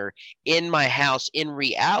recliner in my house in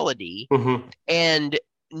reality and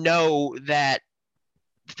know that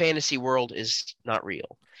the fantasy world is not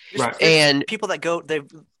real. Right. And people that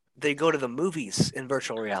they go to the movies in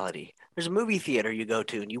virtual reality. There's a movie theater you go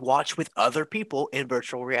to and you watch with other people in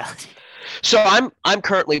virtual reality. So I'm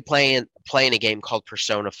currently playing a game called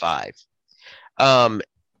Persona 5. And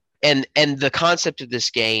the concept of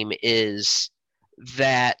this game is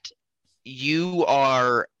that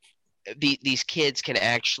these kids can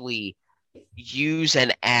actually use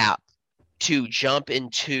an app to jump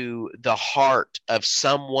into the heart of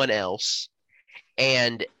someone else,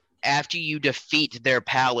 and after you defeat their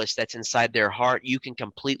palace that's inside their heart, you can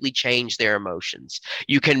completely change their emotions.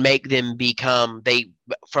 You can make them become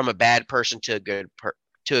from a bad person to a good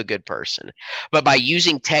person. But by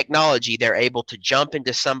using technology, they're able to jump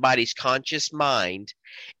into somebody's conscious mind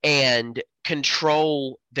and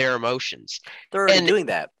control their emotions. They're already doing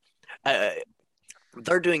that.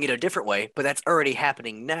 They're doing it a different way, but that's already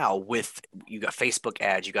happening now. With you got Facebook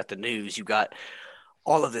ads, you got the news, you got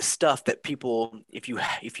all of this stuff that people, if you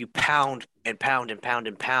pound and pound and pound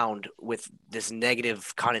and pound with this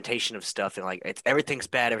negative connotation of stuff and like everything's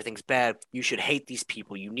bad, you should hate these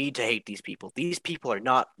people, you need to hate these people are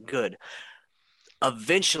not good.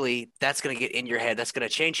 eventually that's going to get in your head. That's going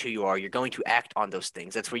to change who you are. You're going to act on those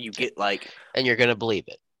things. That's where you get like, and you're gonna believe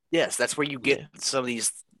it. yes, that's where you get some of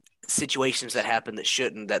these situations that happen that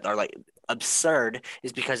shouldn't, that are like absurd,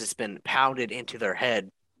 is because it's been pounded into their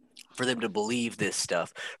head for them to believe this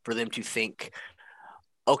stuff, for them to think,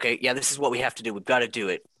 okay, yeah, this is what we have to do. We've got to do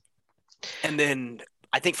it. And then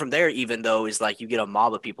I think from there, even though, is like you get a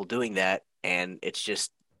mob of people doing that, and it's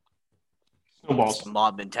just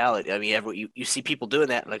mob mentality. I mean, you see people doing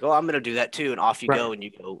that, like, oh, I'm going to do that too, and off you go, and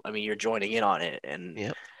you go. I mean, you're joining in on it, and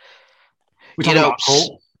we talking about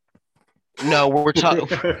Cole? No, we're talking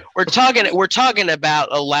about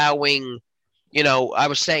allowing. I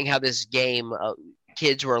was saying how this game,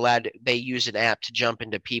 kids were allowed. They use an app to jump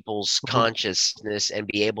into people's consciousness and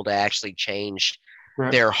be able to actually change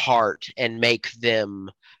their heart and make them,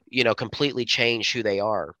 completely change who they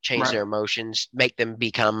are, change their emotions, make them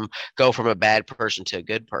go from a bad person to a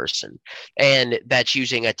good person. And that's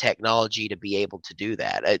using a technology to be able to do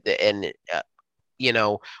that. And,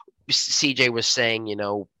 CJ was saying,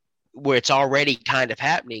 where it's already kind of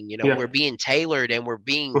happening, we're being tailored and we're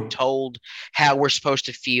being told how we're supposed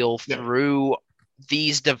to feel through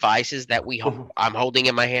these devices that I'm holding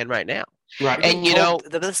in my hand right now. Right. And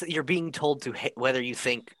you're being told to hate, whether you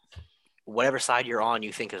think whatever side you're on,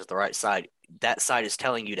 you think is the right side. That side is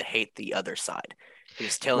telling you to hate the other side.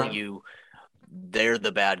 It's telling you they're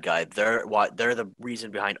the bad guy. They're the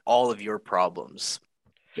reason behind all of your problems.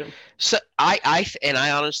 Yeah. So I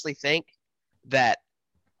honestly think that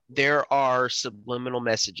there are subliminal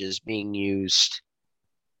messages being used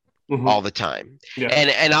all the time. Yeah.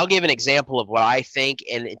 And I'll give an example of what I think,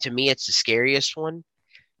 and to me it's the scariest one,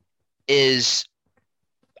 is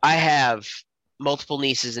I have multiple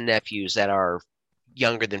nieces and nephews that are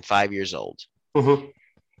younger than 5 years old.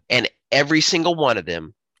 And every single one of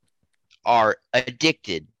them are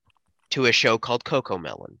addicted to a show called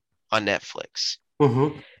Cocomelon on Netflix.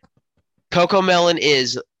 Cocomelon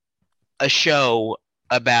is a show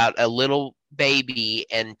about a little baby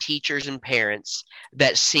and teachers and parents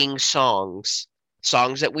that sing songs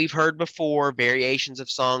that we've heard before, variations of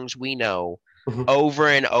songs we know, over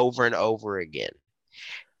and over and over again.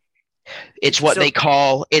 It's what they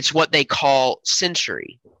call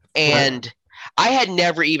sensory. And I had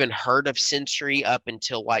never even heard of sensory up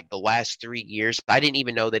until like the last 3 years. I didn't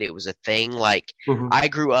even know that it was a thing. Like I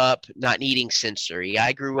grew up not needing sensory.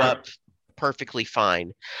 I grew up perfectly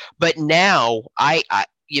fine. But now I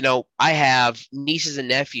have nieces and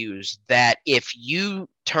nephews that if you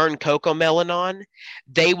turn Cocomelon on,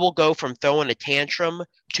 they will go from throwing a tantrum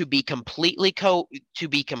to be completely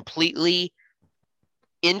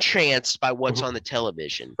entranced by what's on the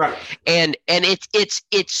television. And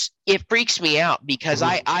it freaks me out because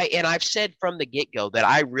I've said from the get-go that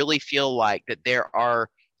I really feel like that there are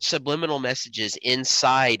subliminal messages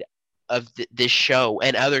inside of this show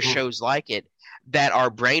and other shows like it that are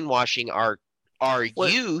brainwashing our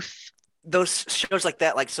youth. Those shows like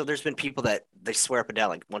that, like, so there's been people that they swear up and down,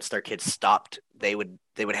 like once their kids stopped, they would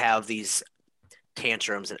have these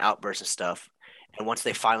tantrums and outbursts and stuff. And once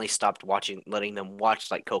they finally stopped letting them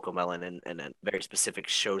watch like Cocomelon and very specific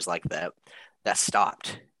shows like that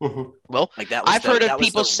stopped. Well, like that was I've heard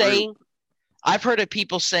of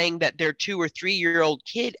people saying that their 2 or 3 year old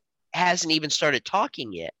kid hasn't even started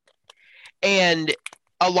talking yet. And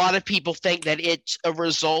a lot of people think that it's a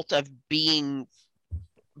result of being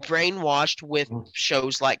brainwashed with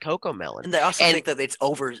shows like Cocomelon. And they also think that it's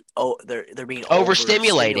they're being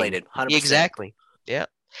overstimulated. 100%. Exactly. Yeah.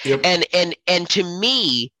 Yep. And to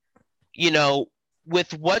me,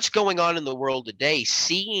 with what's going on in the world today,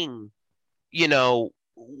 seeing,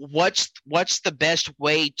 what's the best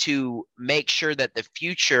way to make sure that the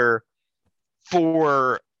future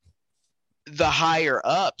for the higher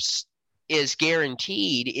ups is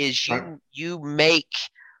guaranteed is you make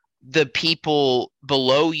the people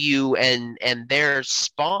below you and their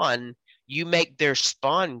spawn, you make their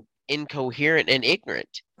spawn incoherent and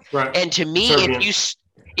ignorant. Right. And to me,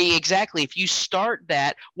 if you start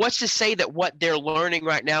that, what's to say that what they're learning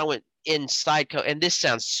right now inside and this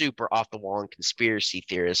sounds super off the wall and conspiracy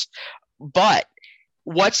theorist, but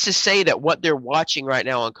what's to say that what they're watching right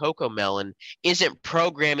now on Cocomelon isn't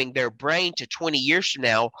programming their brain to 20 years from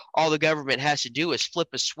now, all the government has to do is flip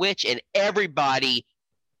a switch and everybody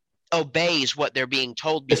obeys what they're being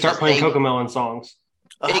told. They start playing Cocomelon songs.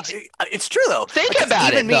 It's true though. Think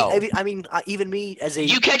about it. Though. I mean, even me as a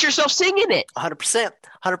you catch yourself singing it. 100%.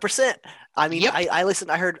 I mean, yep. I listened.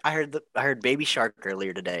 I heard Baby Shark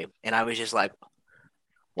earlier today, and I was just like,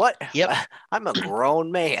 "What? Yep, I'm a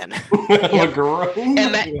grown man." I'm a grown.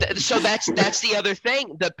 And so that's the other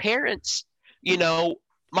thing. The parents,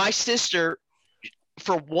 my sister,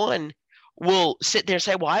 for one, will sit there and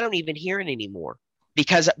say, well, I don't even hear it anymore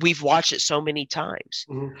because we've watched it so many times.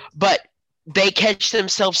 Mhm. But they catch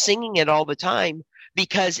themselves singing it all the time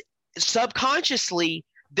because subconsciously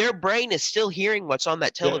their brain is still hearing what's on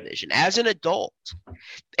that television as an adult.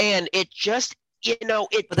 And it just,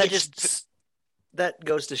 But that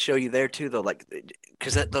goes to show you there too, though, like,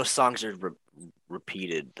 because those songs are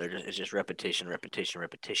repeated. It's just repetition,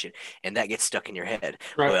 and that gets stuck in your head.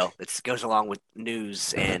 Right. Well, it goes along with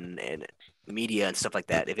news and media and stuff like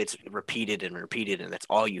that. If it's repeated and that's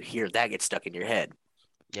all you hear, that gets stuck in your head.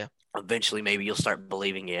 Yeah. Eventually, maybe you'll start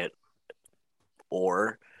believing it,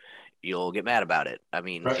 or you'll get mad about it. I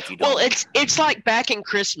mean, if you don't. Well, it's like back in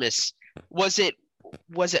Christmas. Was it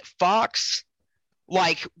Fox?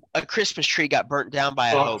 Like a Christmas tree got burnt down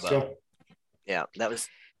by a hobo. Yeah, that was.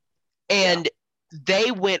 And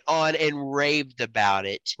they went on and raved about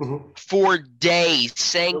it Mm-hmm. for days,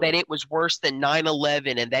 saying that it was worse than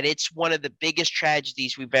 9/11 and that it's one of the biggest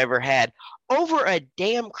tragedies we've ever had over a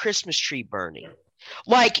damn Christmas tree burning.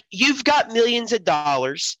 Like, you've got millions of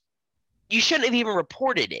dollars. You shouldn't have even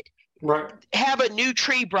reported it. Right. Have a new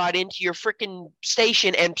tree brought into your freaking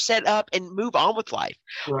station and set up and move on with life.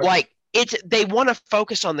 Right. Like, they want to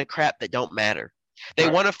focus on the crap that don't matter. They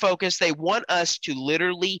want to focus. They want us to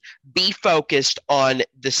literally be focused on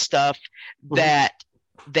the stuff that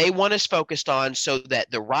they want us focused on, so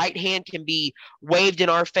that the right hand can be waved in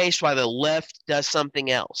our face while the left does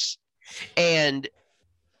something else. And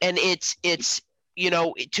it's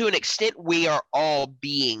to an extent, we are all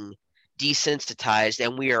being desensitized,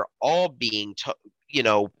 and we are all being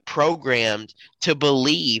programmed to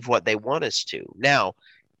believe what they want us to. Now,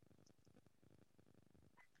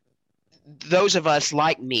 those of us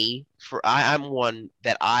like me, I'm one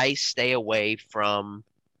that I stay away from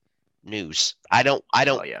news. I don't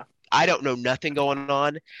know nothing going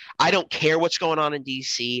on. I don't care what's going on in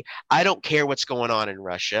DC. I don't care what's going on in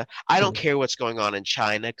Russia. I don't care what's going on in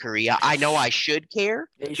China, Korea. I know I should care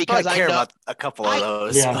because I care about a couple of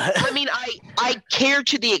those. Yeah. I mean, I care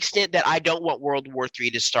to the extent that I don't want World War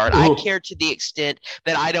III to start. I care to the extent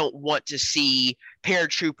that I don't want to see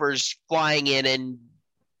paratroopers flying in and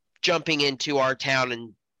jumping into our town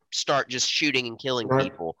and start just shooting and killing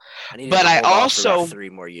people. But I also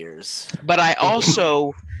 3 more years. But I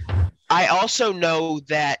also know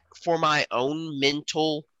that for my own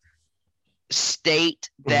mental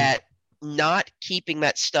state, that not keeping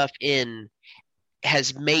that stuff in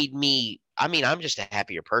has made me, I mean, I'm just a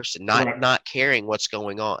happier person, not caring what's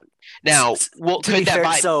going on. Now,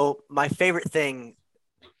 so my favorite thing,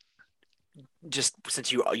 just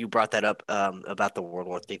since you brought that up about the World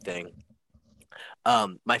War III thing,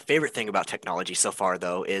 my favorite thing about technology so far,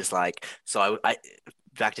 though, is like, so I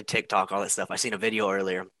back to TikTok, all that stuff. I seen a video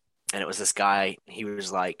earlier, and it was this guy. He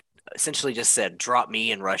was like, essentially just said, "Drop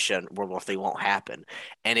me in Russia, and World War III won't happen."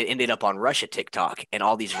 And it ended up on Russia TikTok, and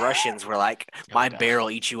all these Russians were like, "My bear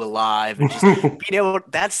will eat you alive," and just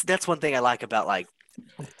that's one thing I like about like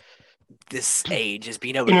this age, is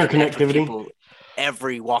being able to connect with people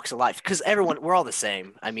every walks of life, because we're all the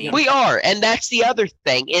same. I mean, we are, and that's the other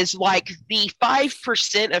thing, is like the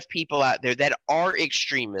 5% of people out there that are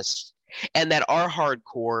extremists and that are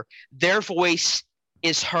hardcore, their voice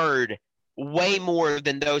is heard way more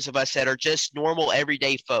than those of us that are just normal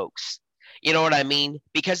everyday folks. You know what I mean?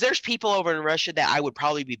 Because there's people over in Russia that I would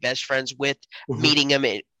probably be best friends with. Meeting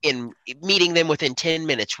them within 10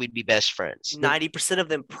 minutes, we'd be best friends. 90% of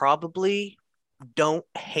them probably don't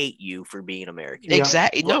hate you for being American.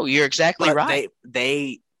 Exactly. No, you're exactly right.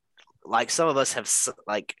 They like, some of us have,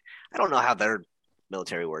 like, I don't know how their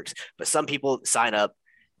military works, but some people sign up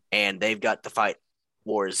and they've got to fight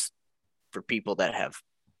wars for people that have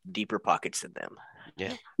deeper pockets than them.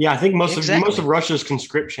 Yeah, I think most of Russia's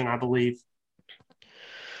conscription, I believe.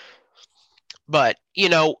 But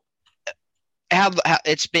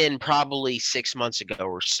it's been probably 6 months ago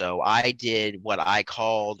or so, I did what I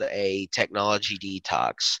called a technology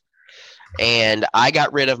detox. And I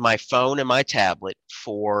got rid of my phone and my tablet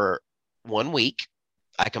for 1 week.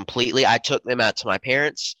 I took them out to my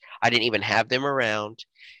parents. I didn't even have them around.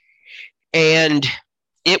 And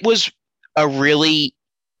it was a really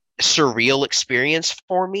surreal experience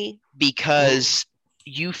for me, because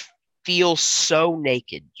you feel so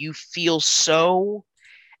naked. You feel so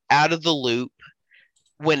out of the loop.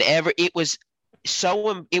 Whenever it was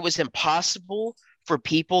impossible for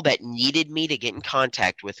people that needed me to get in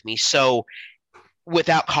contact with me. So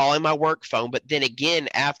without calling my work phone, but then again,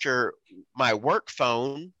 after my work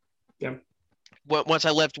phone, once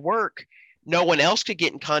I left work, no one else could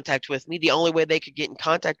get in contact with me. The only way they could get in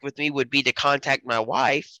contact with me would be to contact my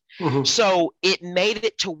wife. So it made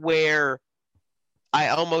it to where I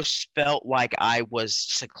almost felt like I was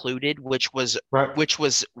secluded, which was Right.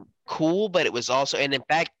 cool, but it was also, and in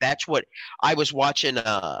fact, that's what I was watching.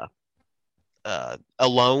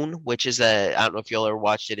 Alone, which is I don't know if you'll ever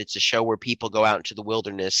watched it. It's a show where people go out into the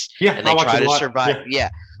wilderness Yeah, and they I watch try it a to lot. survive.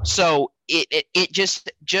 Yeah. So it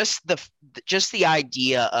just the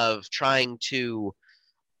idea of trying to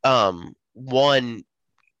one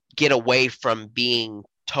get away from being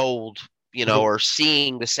told, or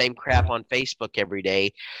seeing the same crap on Facebook every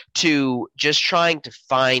day, to just trying to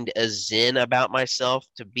find a zen about myself,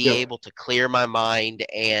 to be able to clear my mind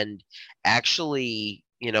and actually,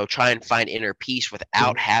 try and find inner peace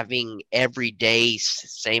without having every day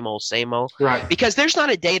same old, same old. Right. Because there's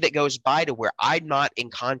not a day that goes by to where I'm not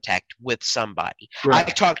in contact with somebody. Right.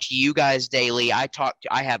 I talk to you guys daily. I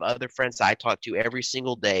have other friends I talk to every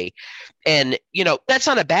single day. And, that's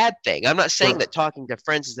not a bad thing. I'm not saying that talking to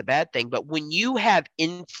friends is a bad thing, but when you have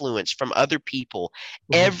influence from other people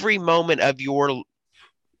every moment of your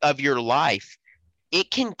life,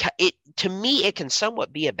 to me, it can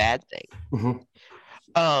somewhat be a bad thing.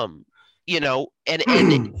 And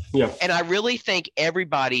and I really think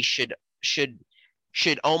everybody should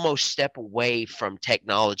almost step away from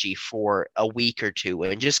technology for a week or two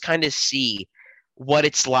and just kind of see what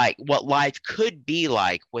it's like, what life could be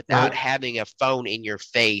like without having a phone in your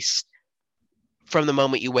face from the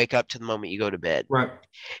moment you wake up to the moment you go to bed. Right.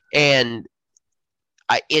 And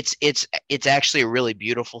it's actually a really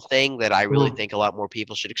beautiful thing that I really think a lot more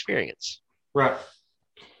people should experience. Right.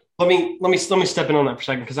 Let me step in on that for a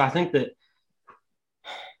second, because I think that,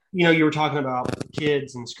 you were talking about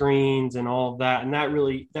kids and screens and all of that, and that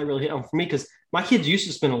really hit home for me, because my kids used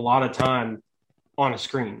to spend a lot of time on a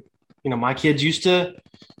screen. My kids used to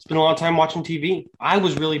spend a lot of time watching TV. I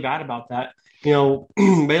was really bad about that.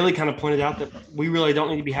 Bailey kind of pointed out that we really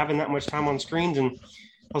don't need to be having that much time on screens, and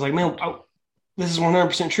I was like, man, this is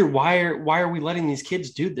 100% true. Why are we letting these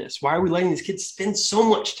kids do this? Why are we letting these kids spend so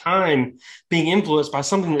much time being influenced by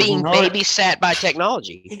something that's being babysat by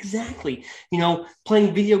technology? Exactly.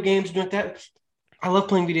 Playing video games, doing that. I love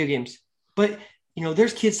playing video games, but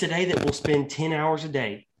there's kids today that will spend 10 hours a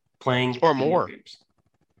day playing or more. Games.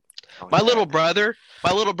 My little brother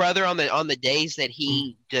on the days that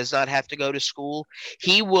he does not have to go to school,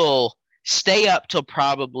 he will stay up till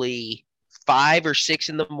probably 5 or 6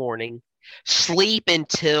 in the morning, sleep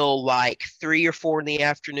until like 3 or 4 in the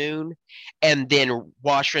afternoon, and then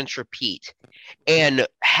wash, rinse, repeat. And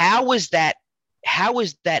how is that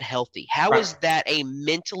healthy? How is that a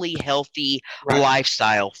mentally healthy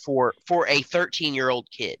lifestyle for a 13-year-old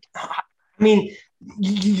kid? I mean,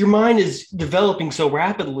 your mind is developing so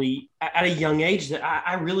rapidly at a young age that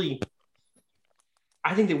I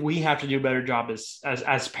think that we have to do a better job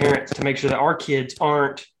as parents to make sure that our kids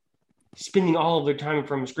aren't spending all of their time in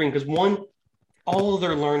front of a screen, because all of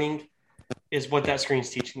their learning is what that screen's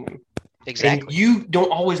teaching them. Exactly. And you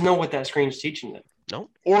don't always know what that screen's teaching them. No,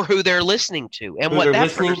 or who they're listening to and what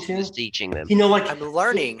that person is teaching them. I'm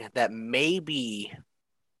learning that maybe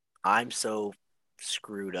I'm so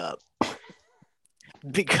screwed up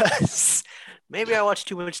because maybe I watched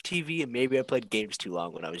too much TV and maybe I played games too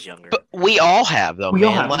long when I was younger. But we all have, though,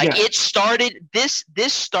 man. Yeah. It started. This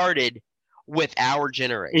started with our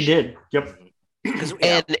generation. It did. Yep.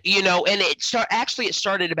 And it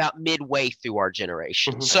started about midway through our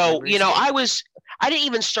generation. So I didn't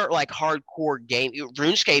even start like hardcore game.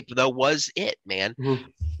 RuneScape though was it, man.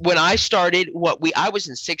 When I started, I was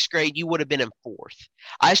in 6th grade. You would have been in 4th.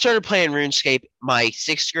 I started playing RuneScape my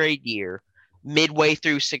 6th grade year. Midway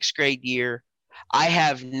through 6th grade year, I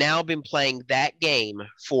have now been playing that game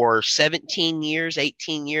for 17 years,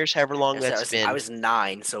 18 years, however long that's been. I was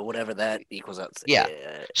 9, so whatever that equals out to. Yeah.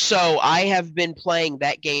 So I have been playing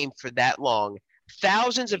that game for that long.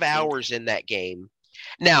 Thousands of hours in that game.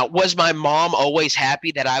 Now, was my mom always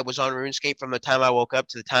happy that I was on RuneScape from the time I woke up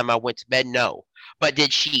to the time I went to bed? No. But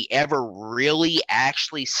did she ever really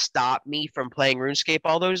actually stop me from playing RuneScape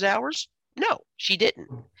all those hours? No, she didn't.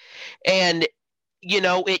 And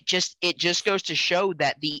it just goes to show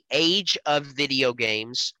that the age of video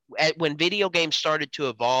games, when video games started to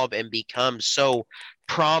evolve and become so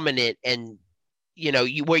prominent, and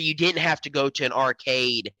where you didn't have to go to an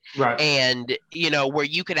arcade, right, and where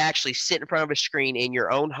you could actually sit in front of a screen in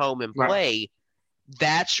your own home and play.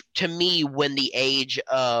 That's, to me, when the age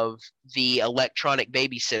of the electronic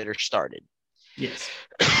babysitter started. Yes.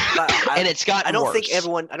 And it's gotten worse.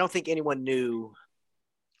 I don't think anyone knew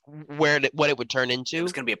what it would turn into. It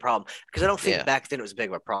was going to be a problem, because I don't think back then it was big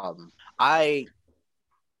of a problem. I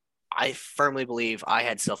firmly believe I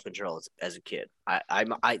had self-control as a kid.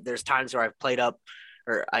 There's times where I've played up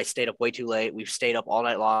or I stayed up way too late. We've stayed up all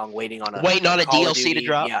night long waiting on a DLC to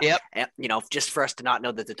drop. Yeah. Yep. And, just for us to not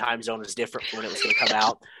know that the time zone was different from when it was going to come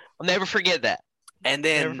out. I'll never forget that. And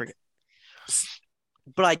then,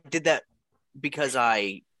 but I did that because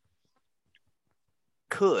I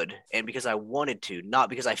could and because I wanted to, not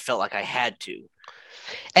because I felt like I had to.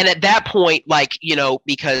 And at that point,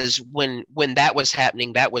 because when that was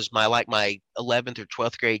happening, that was my 11th or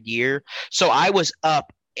 12th grade year. So I was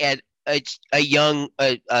up at a young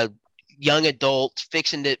adult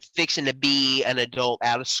fixing to be an adult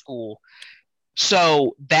out of school.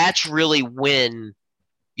 So that's really when,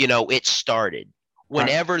 it started.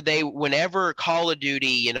 Whenever Call of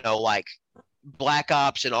Duty, like Black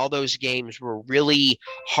Ops and all those games were really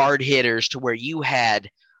hard hitters to where you had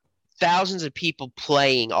thousands of people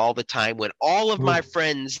playing all the time, when all of my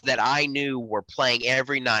friends that I knew were playing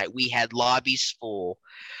every night, we had lobbies full.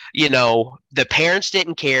 The parents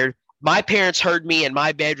didn't care. My parents heard me in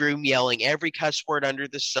my bedroom yelling every cuss word under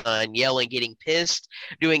the sun, yelling, getting pissed,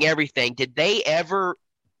 doing everything. Did they ever,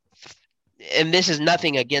 and this is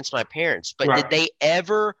nothing against my parents, but did they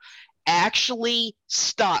ever actually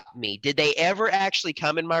stop me? Did they ever actually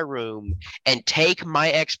come in my room and take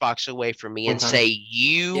my Xbox away from me and say,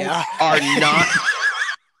 you are not?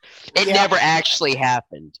 It never actually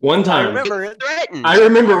happened. One time. I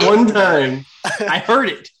remember one time. I heard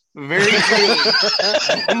it very clearly.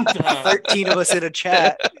 13 of us in a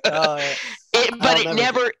chat.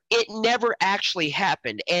 It never actually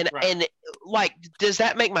happened. And does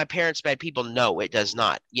that make my parents bad people? No, it does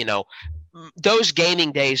not. Those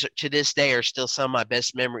gaming days to this day are still some of my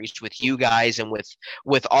best memories with you guys and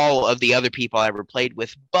with all of the other people I ever played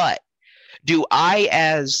with. But do I,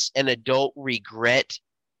 as an adult, regret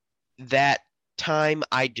that time?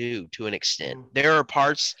 I do, to an extent. There are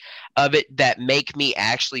parts of it that make me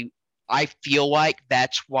I feel like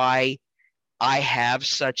that's why I have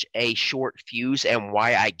such a short fuse and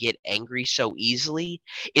why I get angry so easily,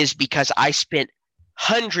 is because I spent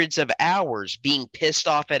hundreds of hours being pissed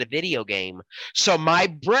off at a video game. So my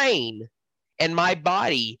brain and my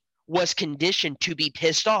body was conditioned to be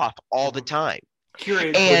pissed off all the time.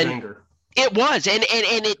 Curate anger. It was, and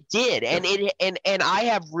it did, and I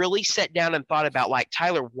have really sat down and thought about,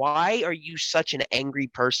 Tyler, why are you such an angry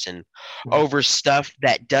person over stuff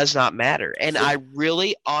that does not matter? And I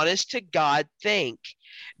really, honest to God, think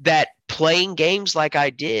that playing games like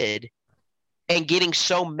I did and getting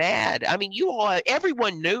so mad. I mean,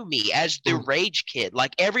 everyone knew me as the rage kid.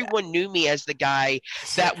 Everyone knew me as the guy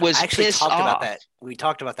that was pissed off. About that. We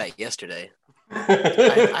talked about that yesterday.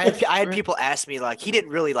 I had people ask me, he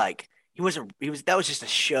didn't really that was just a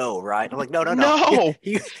show, right? I'm like, no.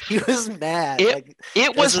 He was mad.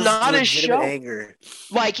 It was not a show. Anger.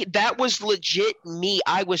 That was legit me.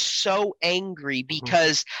 I was so angry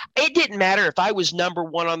because it didn't matter if I was number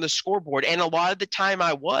one on the scoreboard, and a lot of the time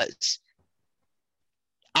I was.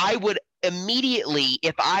 I would immediately,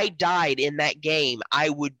 if I died in that game, I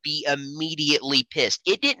would be immediately pissed.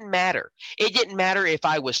 It didn't matter. It didn't matter if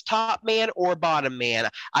I was top man or bottom man.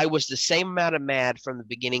 I was the same amount of mad from the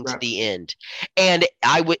beginning to the end. And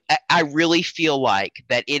I really feel like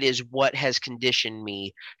that it is what has conditioned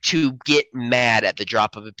me to get mad at the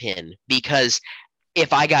drop of a pin. Because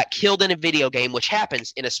if I got killed in a video game, which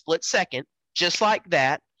happens in a split second, just like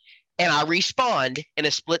that, and I respawned in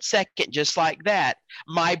a split second just like that,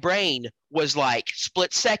 my brain was like,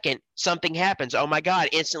 split second, something happens. Oh, my God,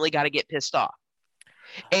 instantly got to get pissed off.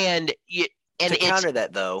 And to counter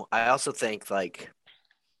that, though, I also think, I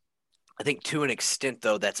think to an extent,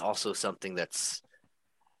 though, that's also something that's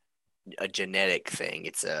a genetic thing.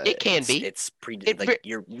 It can be. It's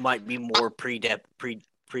you might be more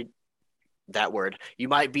that word. You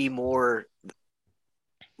might be more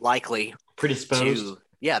likely predisposed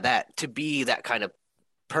to be that kind of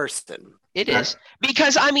person. It is.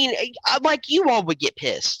 Because, I mean, you all would get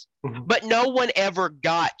pissed, but no one ever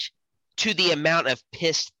got to the amount of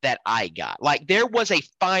pissed that I got. There was a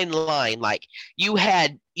fine line. You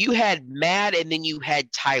had mad, and then you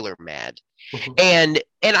had Tyler mad. And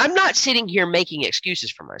I'm not sitting here making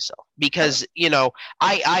excuses for myself because,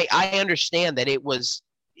 I understand that it was,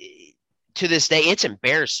 to this day, it's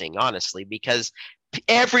embarrassing, honestly, because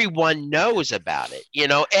everyone knows about it.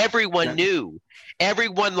 Everyone knew.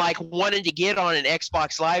 Everyone wanted to get on an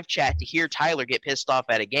Xbox Live chat to hear Tyler get pissed off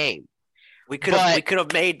at a game. We could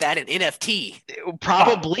have made that an NFT.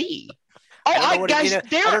 Probably. I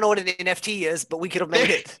don't know what an NFT is, but we could have made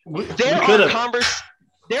it.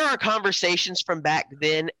 There are conversations from back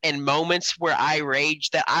then and moments where I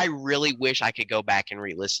raged that I really wish I could go back and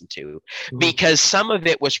re-listen to, because some of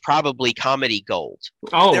it was probably comedy gold.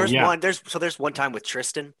 There's one time with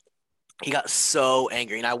Tristan He got so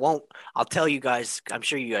angry, and I'll tell you guys. I'm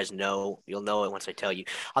sure you guys know. You'll know it once I tell you.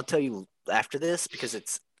 I'll tell you after this because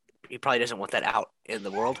he probably doesn't want that out in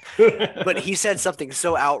the world. But he said something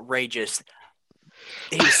so outrageous.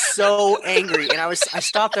 He was so angry, and I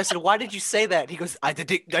stopped. I said, "Why did you say that?" He goes, "I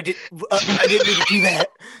didn't mean to do that."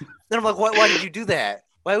 Then I'm like, "Why did you do that?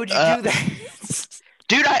 Why would you do that?"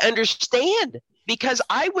 Dude, I understand because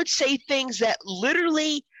I would say things that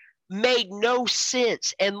literally made no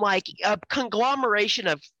sense and like a conglomeration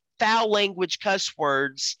of foul language cuss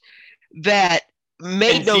words that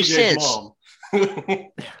made no sense.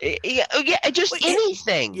 Yeah, just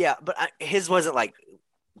anything. Yeah, but his wasn't like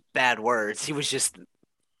bad words. He was just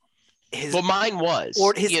his. Well, mine was.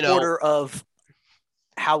 Or his order of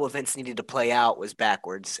how events needed to play out was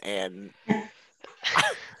backwards, and I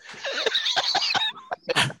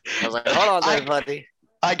was like, "Hold on, there, buddy."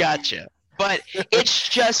 I gotcha. But it's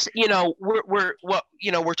just,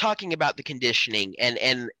 we're talking about the conditioning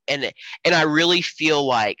and I really feel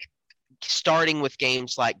like starting with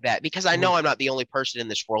games like that, because I know I'm not the only person in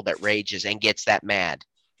this world that rages and gets that mad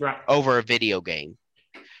over a video game.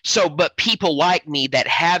 So, but people like me that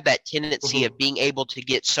have that tendency of being able to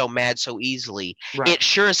get so mad so easily, it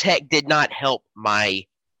sure as heck did not help my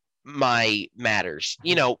matters.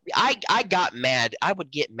 I got mad. I would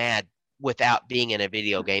get mad without being in a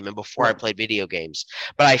video game and before I played video games.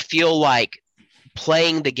 But I feel like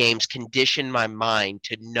playing the games conditioned my mind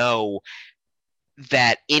to know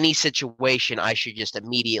that any situation I should just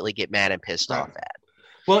immediately get mad and pissed off at.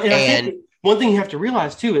 Well, and I think one thing you have to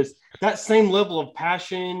realize too is that same level of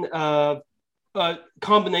passion,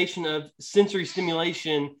 combination of sensory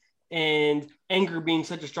stimulation and anger being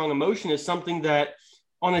such a strong emotion is something that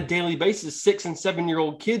on a daily basis, 6 and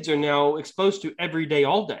 7-year-old kids are now exposed to every day,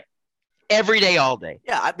 all day. Every day, all day.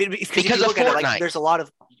 Yeah, I mean, because of Fortnite. There's a lot of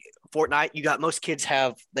Fortnite. You got most kids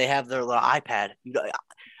have their little iPad.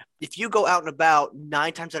 If you go out and about,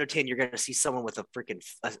 9 times out of 10, you're going to see someone with a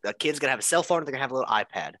kid's going to have a cell phone, and they're going to have a little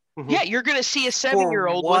iPad. Yeah, you're going to see a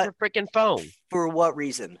 7-year-old with a freaking phone. For what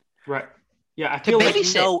reason? Right. Yeah, I feel like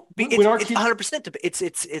it's 100%.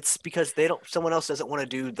 It's because someone else doesn't want to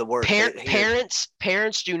do the work. Parents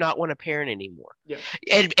do not want to parent anymore. Yeah.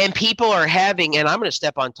 And people are having, and I'm going to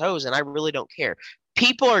step on toes, and I really don't care.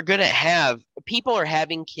 People are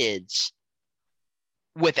having kids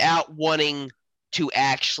without wanting to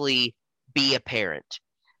actually be a parent.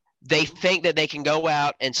 They think that they can go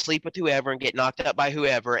out and sleep with whoever and get knocked up by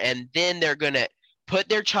whoever, and then they're going to put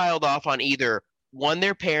their child off on either one,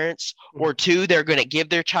 their parents, or two, they're going to give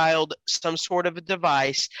their child some sort of a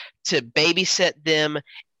device to babysit them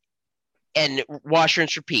and wash,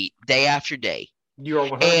 rinse, repeat day after day. You're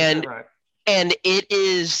 100% right. And it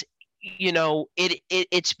is,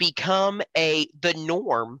 it's become the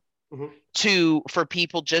norm for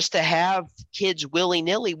people just to have kids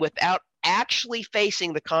willy-nilly without actually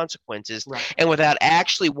facing the consequences and without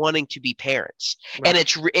actually wanting to be parents. And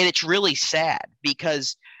it's really sad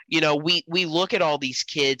because we look at all these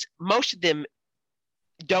kids, most of them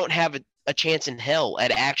don't have a chance in hell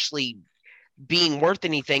at actually being worth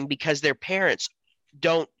anything because their parents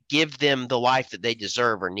don't give them the life that they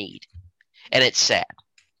deserve or need. And it's sad.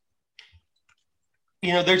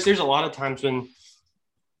 There's a lot of times when,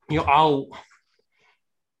 I'll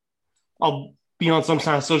be on some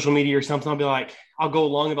kind of social media or something. I'll be like, I'll go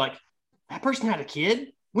along and be like, that person had a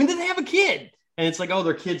kid? When did they have a kid? And it's like, oh,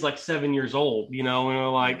 their kid's like 7 years old, and they're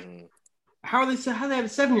like, how do they have a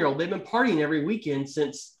 7-year-old? They've been partying every weekend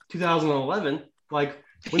since 2011. Like,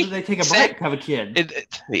 when did they take a break to have a kid?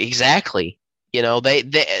 Exactly.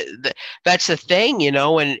 That's the thing,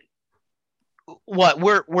 and what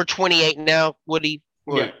we're 28 now, Woody.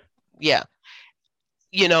 Yeah.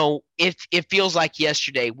 It feels like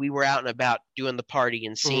yesterday we were out and about doing the party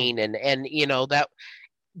and scene and that.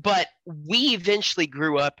 But we eventually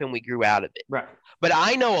grew up and we grew out of it. Right. But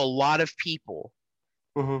I know a lot of people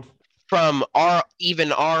from our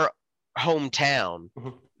hometown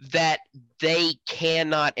that they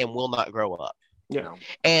cannot and will not grow up. Yeah.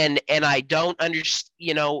 And I don't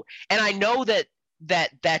understand, and I know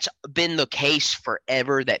that's been the case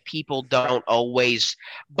forever, that people don't always,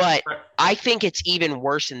 but I think it's even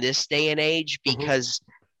worse in this day and age because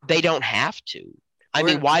they don't have to. I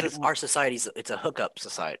mean, why? Our society's it's a hookup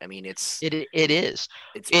society. I mean, it is.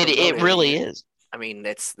 It really is. I mean,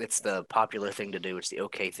 it's the popular thing to do. It's the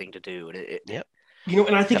okay thing to do. Yep.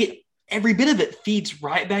 And I think every bit of it feeds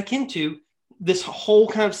right back into this whole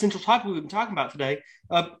kind of central topic we've been talking about today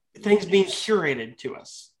of things being curated to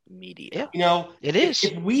us. Media. It is.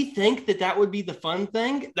 If we think that would be the fun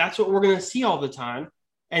thing, that's what we're going to see all the time.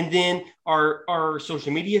 And then our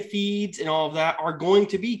social media feeds and all of that are going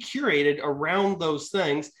to be curated around those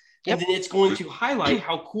things. Yep. And then it's going to highlight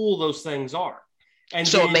how cool those things are. And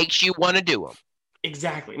so then, it makes you want to do them.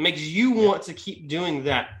 Exactly. It makes you want to keep doing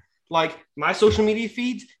that. Like my social media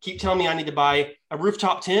feeds keep telling me I need to buy a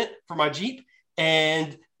rooftop tent for my Jeep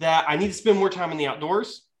and that I need to spend more time in the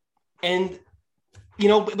outdoors. And,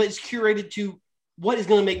 but it's curated to what is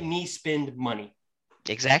going to make me spend money.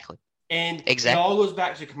 Exactly. And it all goes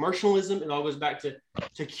back to commercialism. It all goes back to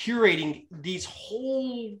curating these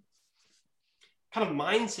whole kind of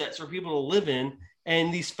mindsets for people to live in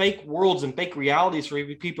and these fake worlds and fake realities for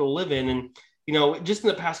people to live in. And, just in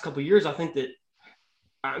the past couple of years, I think that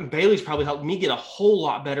Bailey's probably helped me get a whole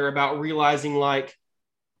lot better about realizing like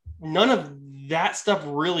none of that stuff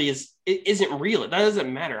really isn't real. That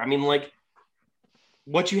doesn't matter. I mean, like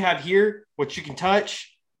what you have here, what you can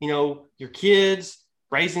touch, your kids,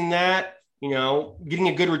 raising that, getting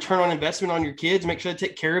a good return on investment on your kids, make sure they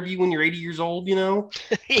take care of you when you're 80 years old,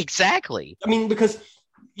 Exactly. I mean, because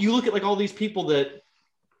you look at like all these people that,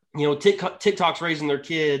 TikTok's raising their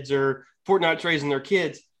kids or Fortnite's raising their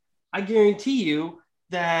kids. I guarantee you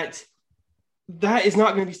that is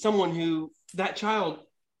not going to be someone who that child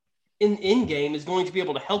in game is going to be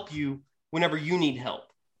able to help you whenever you need help.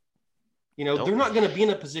 Nope. They're not going to be in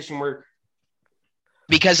a position where.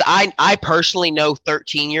 Because I personally know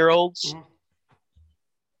 13-year-olds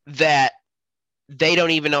that they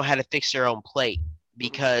don't even know how to fix their own plate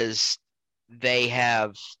because they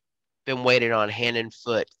have been waited on hand and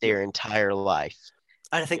foot their entire life.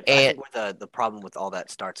 I think where the problem with all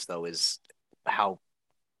that starts, though, is how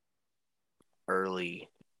early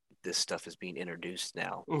this stuff is being introduced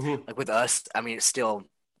now. Mm-hmm. Like with us, I mean, it's still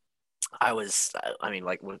 –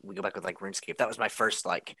 like when we go back with like RuneScape, that was my first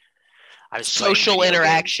like – I was social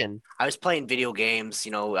interaction. Games. I was playing video games,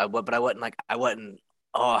 but I wasn't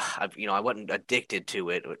addicted to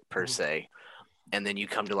it per se. And then you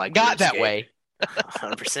come to like got RuneScape, that way,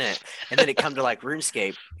 100%. And then it come to like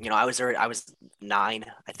RuneScape. I was 9,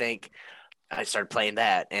 I think. I started playing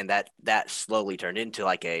that, and that slowly turned into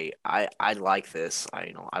like I like this.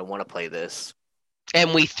 I want to play this,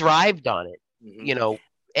 and we thrived on it. Mm-hmm.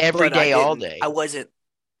 Every day, all day. I wasn't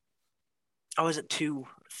 2,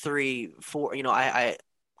 3, 4. I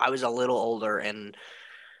was a little older, and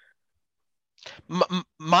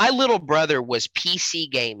my little brother was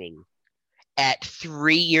PC gaming at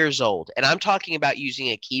 3 years old, and I'm talking about using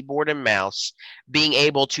a keyboard and mouse, being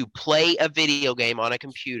able to play a video game on a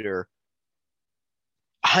computer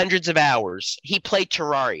hundreds of hours. He played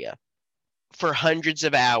Terraria for hundreds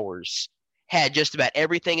of hours, had just about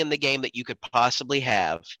everything in the game that you could possibly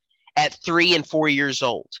have at 3 and 4 years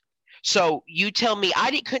old. So you tell me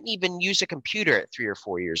couldn't even use a computer at 3 or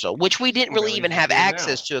 4 years old, which we didn't really even have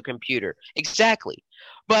access to a computer. Exactly.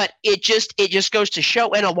 But it just goes to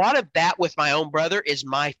show, and a lot of that with my own brother is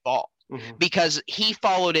my fault. Mm-hmm. Because he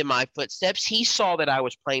followed in my footsteps. He saw that I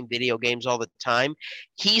was playing video games all the time.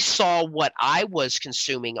 He saw what I was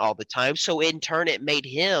consuming all the time. So in turn, it made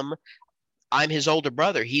him, I'm his older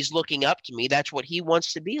brother. He's looking up to me. That's what he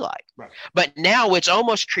wants to be like. Right. But now it's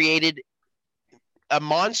almost created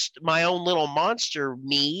my own little monster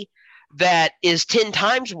me that is 10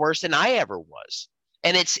 times worse than I ever was.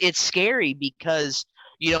 And it's scary because,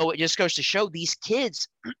 it just goes to show these kids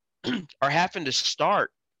are having to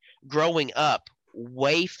start growing up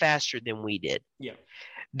way faster than we did. Yeah.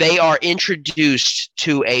 They are introduced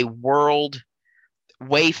to a world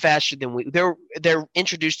way faster than they're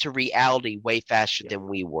introduced to reality way faster than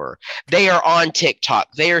we were. They are on TikTok.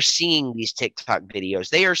 They are seeing these TikTok videos.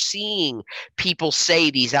 They are seeing people say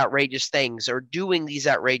these outrageous things or doing these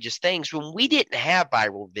outrageous things when we didn't have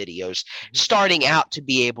viral videos starting out to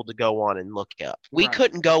be able to go on and look up. We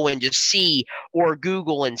couldn't go and just see or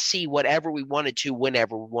Google and see whatever we wanted to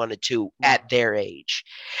whenever we wanted to at their age.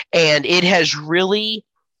 And it has really,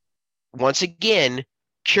 once again,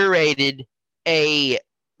 curated a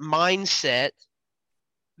mindset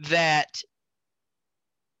that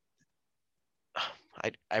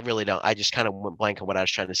I really don't. I just kind of went blank on what I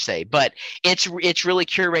was trying to say, but it's really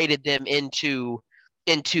curated them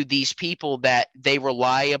into these people that they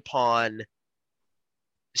rely upon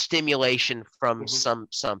stimulation from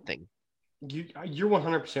something. You're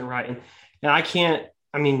 100% right, and I can't.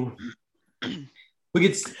 I mean, we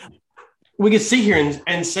could sit here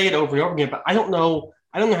and say it over and over again, but I don't know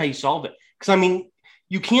how you solve it. Because, I mean,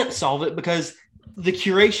 you can't solve it because the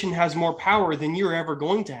curation has more power than you're ever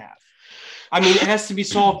going to have. I mean, it has to be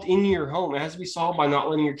solved in your home. It has to be solved by not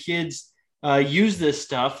letting your kids use this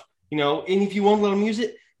stuff, and if you won't let them use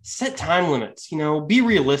it, set time limits, be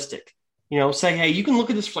realistic. Say, hey, you can look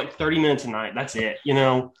at this for like 30 minutes a night. That's it.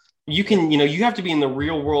 You can, you have to be in the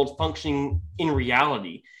real world functioning in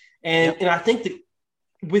reality. And I think that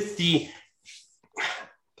with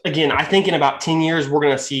again, I think in about 10 years, we're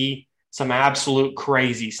going to see some absolute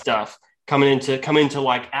crazy stuff come into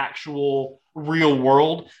like actual real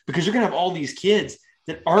world, because you're going to have all these kids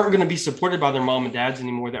that aren't going to be supported by their mom and dads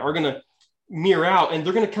anymore, that are going to mirror out, and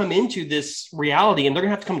they're going to come into this reality, and they're going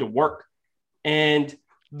to have to come to work, and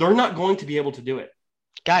they're not going to be able to do it.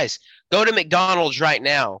 Guys, go to McDonald's right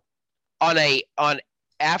now on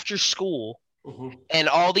after school, and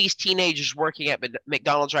all these teenagers working at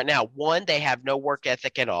McDonald's right now. One, they have no work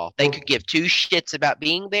ethic at all. They could give two shits about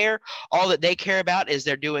being there. All that they care about is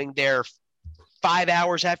they're doing their 5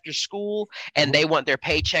 hours after school, and they want their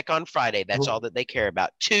paycheck on Friday. That's all that they care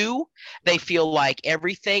about. Two, they feel like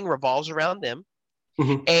everything revolves around them,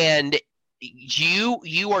 and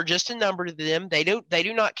you are just a number to them. They do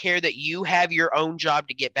not care that you have your own job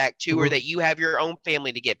to get back to, or that you have your own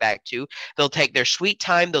family to get back to. They'll take their sweet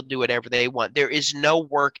time. They'll do whatever they want. There is no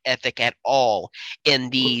work ethic at all in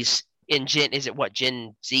these. Gen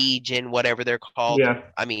Z, Gen whatever they're called. Yeah.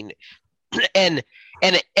 I mean, and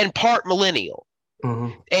part millennial.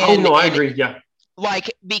 I agree. Yeah.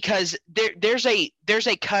 Like, because there's a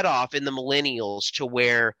cutoff in the millennials to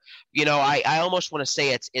where, I almost want to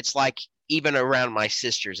say it's like even around my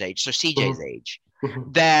sister's age, so CJ's age,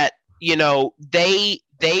 that, they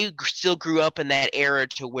still grew up in that era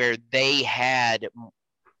to where they had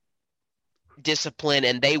discipline,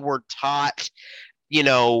 and they were taught,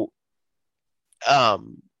 work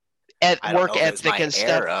ethic and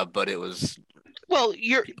stuff. Era, but it was. Well,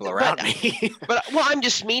 people around me. But I'm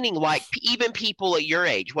just meaning, like, even people at your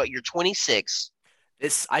age. What, you're 26?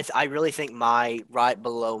 I really think right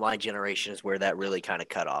below my generation is where that really kind of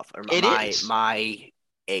cut off. Or my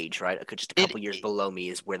age, right? Just a couple years below me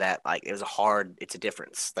is where that, like, it's a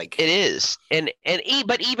difference. Like, it is,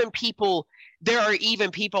 but even people, there are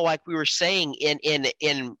even people, like we were saying,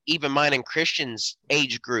 in even mine and Christian's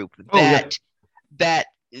age group, that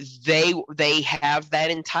they have that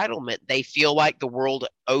entitlement. They feel like the world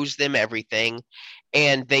owes them everything,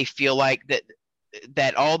 and they feel like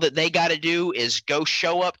that all that they got to do is go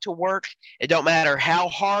show up to work. It don't matter how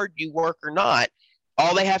hard you work or not.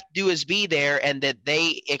 All they have to do is be there, and that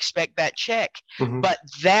they expect that check. But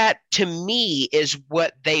that, to me, is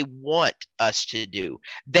what they want us to do.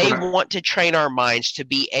 They want to train our minds to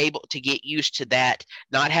be able to get used to that,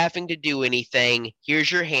 not having to do anything. Here's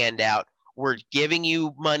your handout. We're giving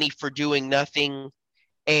you money for doing nothing,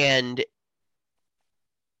 and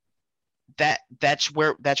that's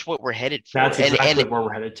what we're headed for. That's exactly where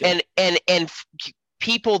we're headed to. And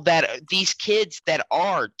people these kids that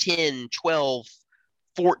are 10, 12,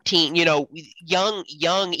 14,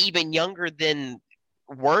 young, even younger than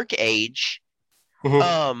work age,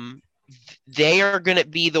 they are going to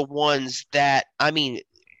be the ones that, I mean,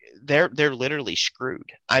 they're literally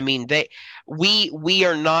screwed. I mean, we're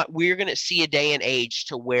going to see a day and age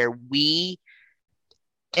to where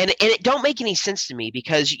and it don't make any sense to me,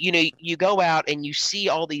 because, you go out and you see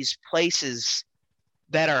all these places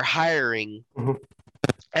that are hiring,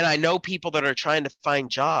 and I know people that are trying to find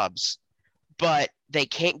jobs, but they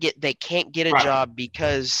can't get a job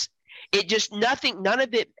because it just none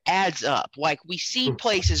of it adds up. Like, we see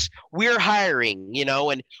places we're hiring,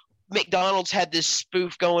 and McDonald's had this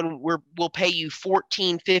spoof going, we'll pay you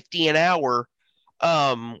 $14.50 an hour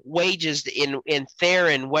wages in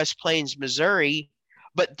Theron, West Plains, Missouri.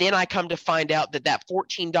 But then I come to find out that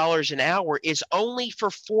 $14 an hour is only for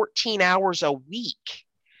 14 hours a week.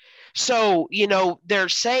 So, they're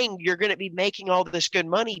saying you're going to be making all this good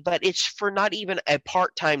money, but it's for not even a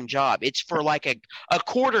part-time job. It's for like a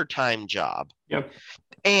quarter-time job. Yep.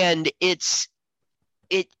 And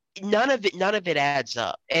none of it adds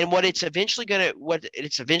up. And what it's eventually going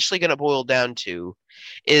to boil down to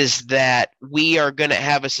is that we are going to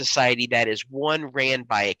have a society that is ran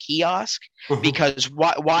by a kiosk. Because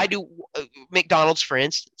why do McDonald's, for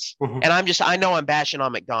instance, and I know I'm bashing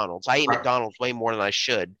on McDonald's. I eat McDonald's way more than I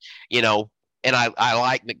should, and I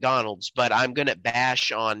like McDonald's, but I'm going to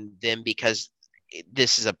bash on them because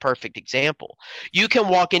this is a perfect example. You can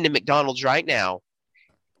walk into McDonald's right now.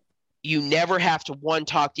 You never have to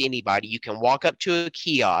talk to anybody. You can walk up to a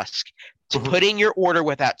kiosk to put in your order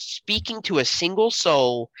without speaking to a single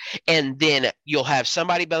soul, and then you'll have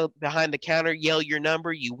somebody behind the counter yell your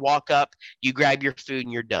number. You walk up, you grab your food,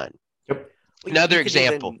 and you're done. Yep. Another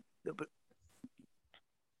example.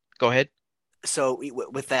 Go ahead. So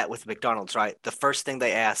with McDonald's, right? The first thing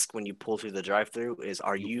they ask when you pull through the drive-through is,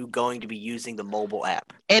 "Are you going to be using the mobile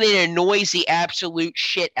app?" And it annoys the absolute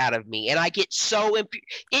shit out of me. And I get so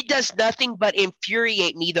it does nothing but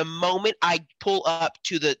infuriate me the moment I pull up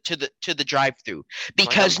to the drive-through.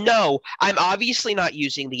 Because no, I'm obviously not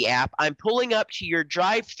using the app. I'm pulling up to your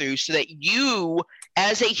drive-through so that you,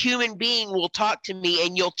 as a human being, will talk to me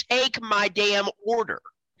and you'll take my damn order.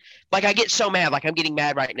 Like, I get so mad. Like, I'm getting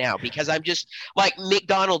mad right now because I'm just like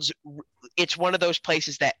McDonald's. It's one of those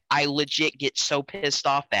places that I legit get so pissed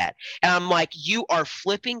off at. And I'm like, you are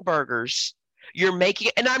flipping burgers. You're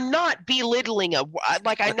making, and I'm not belittling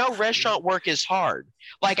like, I know restaurant work is hard.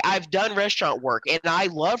 Like, I've done restaurant work and I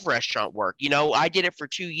love restaurant work. You know, I did it for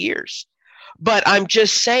 2 years. But I'm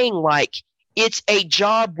just saying, like, it's a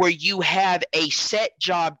job where you have a set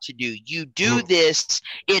job to do. You do this.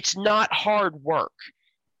 It's not hard work.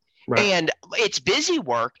 Right. And it's busy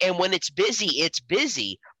work, and when it's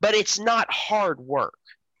busy, but it's not hard work.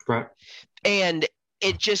 Right. And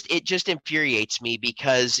it just infuriates me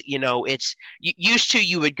because, you know, it's used to,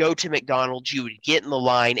 you would go to McDonald's, you would get in the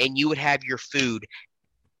line, and you would have your food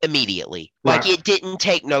immediately. Like, it didn't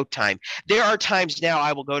take no time. There are times now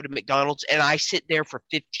I will go to McDonald's and I sit there for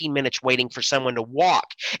 15 minutes waiting for someone to walk.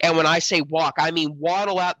 And when I say walk, I mean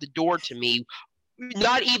waddle out the door to me,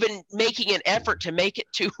 not even making an effort to make it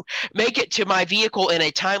to my vehicle in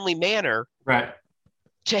a timely manner, right,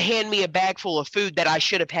 to hand me a bag full of food that I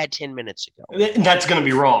should have had 10 minutes ago. That's going to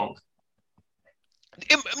be wrong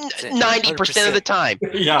 90% of the time.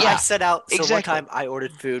 Yeah, I set out. So exactly. One time I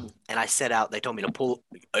ordered food and I set out. They told me to pull.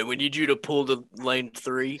 We need you to pull the lane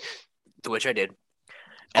 3, to which I did.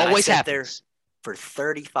 And always I sat happens. There for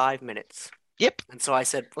 35 minutes. Yep. And so I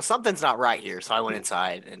said, well, something's not right here. So I went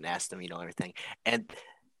inside and asked them, everything. And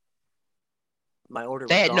my order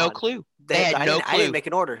They was had gone. no clue. They had no clue. I didn't make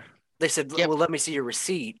an order. They said, well, let me see your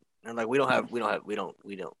receipt. And I'm like, we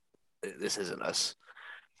don't. This isn't us.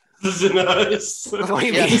 This isn't us. What do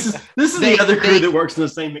you mean? This is the other crew that works in the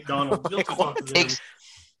same McDonald's.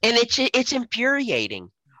 And it's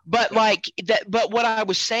infuriating. But like that, but what I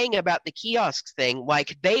was saying about the kiosks thing,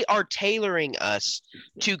 like, they are tailoring us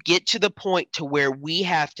to get to the point to where we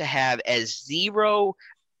have to have as zero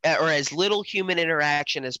or as little human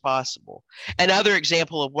interaction as possible. Another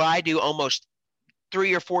example of what I do almost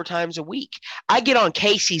 3 or 4 times a week. I get on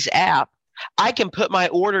Casey's app. I can put my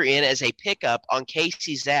order in as a pickup on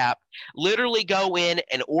Casey's app, literally go in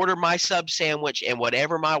and order my sub sandwich and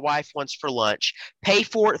whatever my wife wants for lunch, pay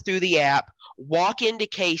for it through the app, walk into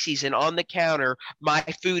Casey's, and on the counter, my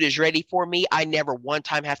food is ready for me. I never one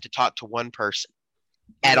time have to talk to one person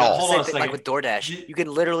at all. Hold on a second. Like with DoorDash, you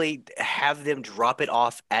can literally have them drop it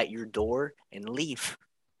off at your door and leave.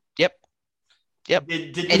 Yep.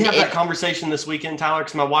 Did you have that conversation this weekend, Tyler?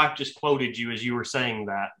 Because my wife just quoted you as you were saying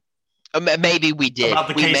that. Maybe we did. About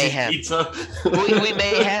the we Casey's may have. Pizza. we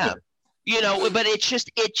may have. But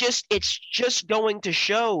it's just going to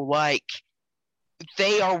show, like,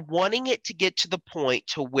 they are wanting it to get to the point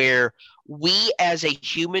to where we as a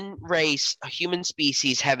human race, a human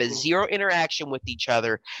species, have as zero interaction with each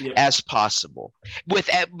other as possible.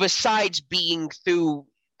 Besides being through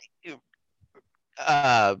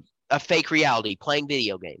a fake reality, playing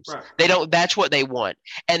video games. Right. That's what they want.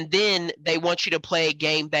 And then they want you to play a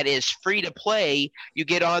game that is free to play. You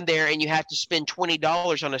get on there and you have to spend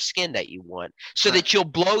 $20 on a skin that you want, so that you'll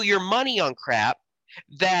blow your money on crap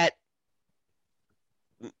that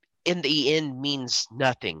in the end means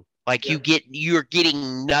nothing. Like, you're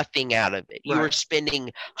getting nothing out of it. Right. You are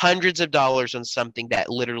spending hundreds of dollars on something that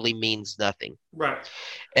literally means nothing. Right.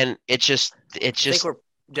 And it's just I think we're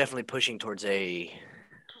definitely pushing towards a,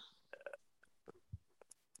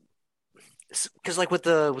 because like with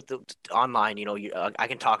the online, I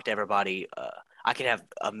can talk to everybody. I can have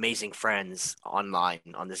amazing friends online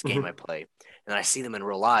on this game I play, and I see them in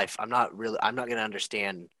real life. I'm not going to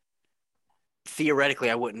understand.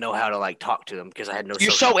 Theoretically, I wouldn't know how to like talk to them because I had no.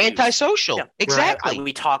 You're so antisocial. Yeah. Exactly.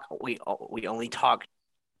 We only talk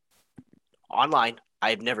online.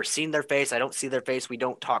 I've never seen their face. I don't see their face. We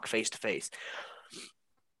don't talk face to face.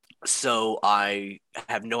 So I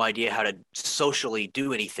have no idea how to socially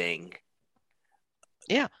do anything.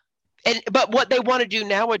 Yeah. But what they want to do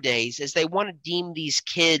nowadays is they want to deem these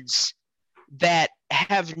kids that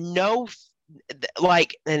have no,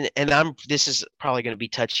 like, and this is probably going to be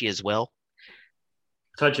touchy as well.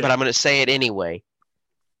 But I'm going to say it anyway.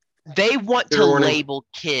 They want to label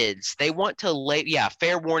kids. They want to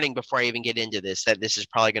fair warning before I even get into this, that this is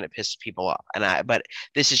probably going to piss people off. But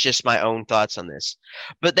this is just my own thoughts on this.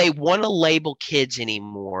 But they want to label kids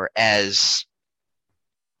anymore as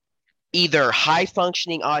either high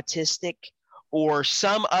functioning autistic or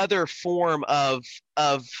some other form of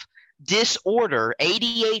disorder,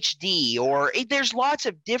 ADHD, or there's lots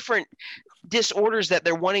of different disorders that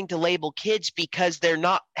they're wanting to label kids because they're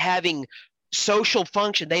not having social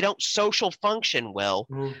function. They don't social function well.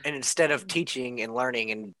 And instead of teaching and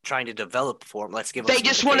learning and trying to develop for them, let's give them They some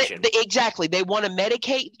just want medication. to, exactly. They want to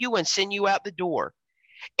medicate you and send you out the door.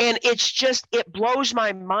 And it's just, it blows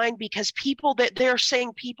my mind because people that they're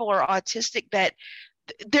saying people are autistic, that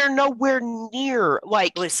they're nowhere near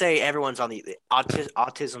like. They say everyone's on the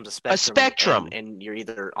autism's a spectrum. and you're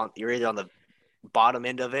either on the bottom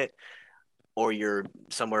end of it or you're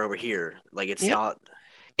somewhere over here. Like it's not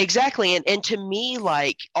exactly. And to me,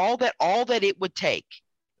 like all that it would take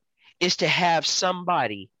is to have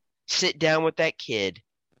somebody sit down with that kid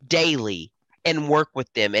daily and work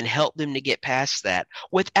with them and help them to get past that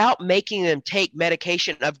without making them take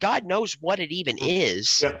medication of God knows what it even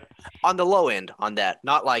is. Yeah. On the low end on that,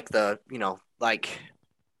 not like the, like.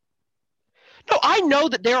 No, I know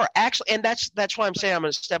that there are actually, and that's why I'm saying I'm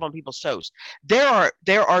going to step on people's toes. There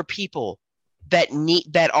are people that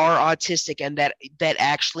are autistic and that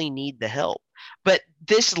actually need the help. But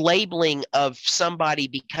this labeling of somebody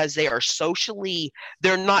because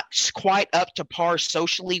they're not quite up to par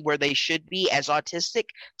socially where they should be as autistic,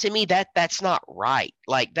 to me that's not right.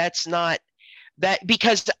 Like that's not that,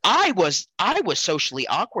 because I was socially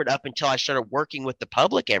awkward up until I started working with the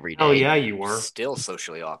public every day. Oh yeah, you were still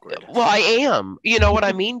socially awkward. Well, I am. You know what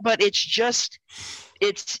I mean? But it's just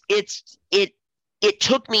it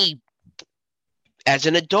took me as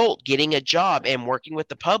an adult getting a job and working with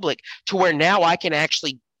the public to where now I can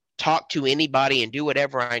actually talk to anybody and do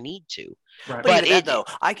whatever I need to. Right. But though,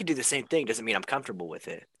 I can do the same thing. Doesn't mean I'm comfortable with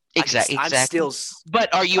it. Exactly. I'm still.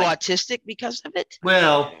 But are you autistic because of it?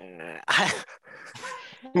 Well,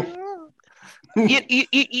 do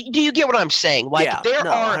you get what I'm saying? Like there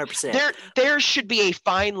 100%. there should be a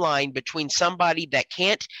fine line between somebody that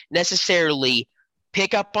can't necessarily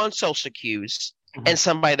pick up on social cues and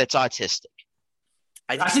somebody that's autistic.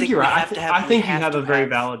 I think you're right. I think you have a very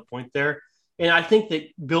valid point there. And I think that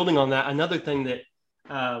building on that, another thing that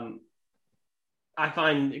I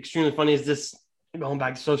find extremely funny is this, going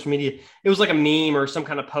back to social media, it was like a meme or some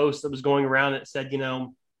kind of post that was going around that said,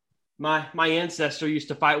 my ancestor used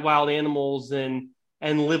to fight wild animals and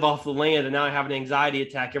live off the land, and now I have an anxiety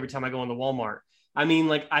attack every time I go into Walmart. I mean,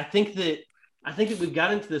 like, I think that we've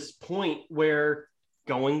gotten to this point where,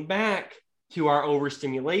 going back to our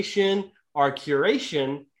overstimulation, our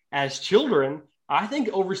curation as children, I think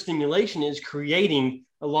overstimulation is creating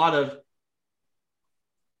a lot of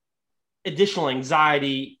additional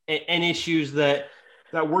anxiety and issues that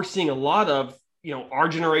we're seeing a lot of, our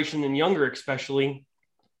generation and younger, especially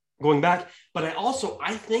going back. But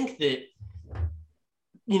I think that,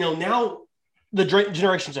 now the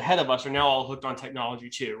generations ahead of us are now all hooked on technology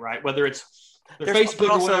too, right? Whether it's their Facebook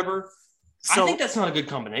or whatever. So, I think that's not a good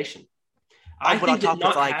combination. I think that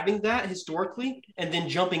not having that historically and then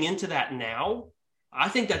jumping into that now, I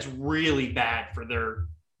think that's really bad for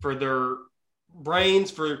their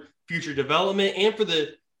brains, for future development, and for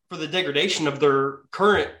the degradation of their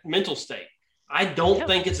current mental state. I don't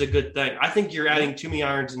think it's a good thing. I think you're adding too many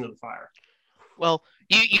irons into the fire. Well,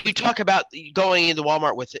 you talk about going into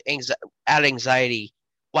Walmart with anxiety.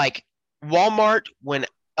 Like Walmart, when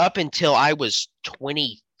up until I was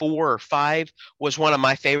 24 or 5, was one of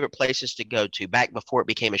my favorite places to go to back before it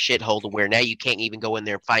became a shithole to where now you can't even go in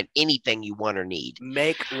there and find anything you want or need.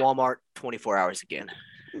 Make Walmart 24 hours again.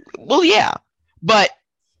 Well, yeah, but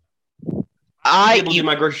I do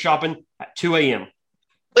my grocery shopping at 2 a.m.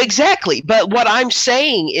 Exactly. But what I'm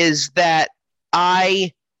saying is that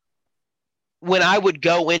when I would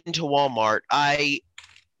go into Walmart, I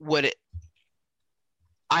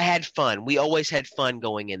had fun. We always had fun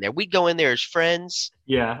going in there. We'd go in there as friends.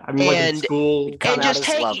 Yeah, I mean, like in school, and just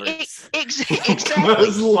take lovers. Exactly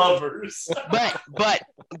as lovers. But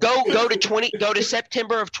go to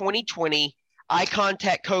September of 2020. I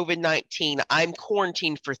contact COVID-19. I'm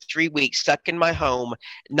quarantined for 3 weeks, stuck in my home,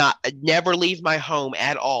 never leave my home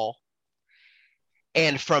at all.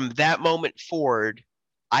 And from that moment forward,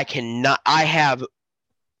 I have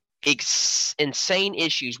insane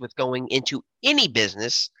issues with going into any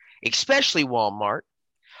business, especially Walmart,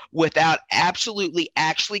 without absolutely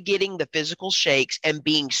actually getting the physical shakes and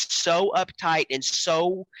being so uptight and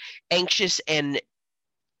so anxious and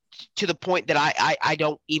to the point that I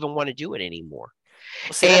don't even want to do it anymore.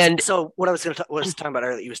 Well, see, so what I was talking about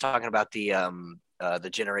earlier, he was talking about the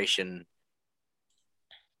generation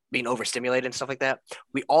being overstimulated and stuff like that.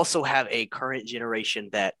 We also have a current generation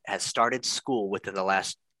that has started school within the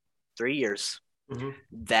last 3 years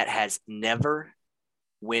that has never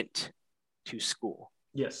went to school.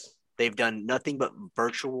 Yes. They've done nothing but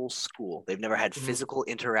virtual school. They've never had physical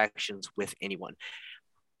interactions with anyone.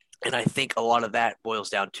 And I think a lot of that boils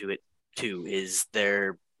down to it too, is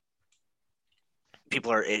you're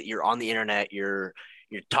on the internet, you're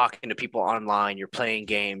talking to people online, you're playing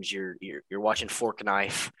games, you're watching Fork and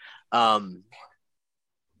Knife.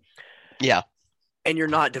 Yeah. And you're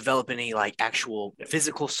not developing any like actual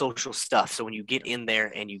physical social stuff. So when you get in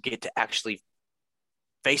there and you get to actually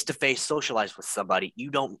face-to-face socialize with somebody,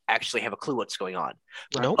 you don't actually have a clue what's going on.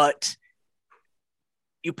 Nope. But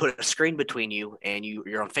you put a screen between you and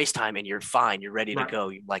you're on FaceTime and you're fine. You're ready to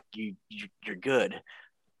go. You're good.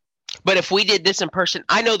 But if we did this in person,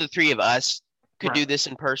 I know the three of us could do this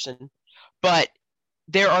in person, but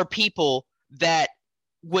there are people that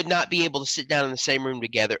would not be able to sit down in the same room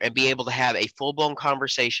together and be able to have a full-blown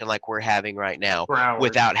conversation like we're having right now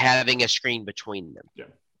without having a screen between them. Yeah.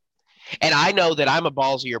 And I know that I'm a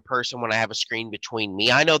ballsier person when I have a screen between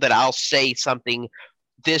me. I know that I'll say something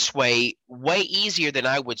this way easier than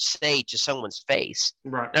I would say to someone's face.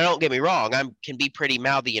 Right. Now, don't get me wrong. I can be pretty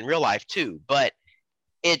mouthy in real life too, but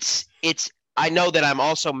I know that I'm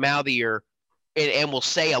also mouthier and will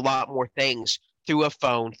say a lot more things through a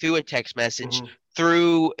phone, through a text message,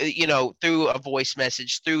 through a voice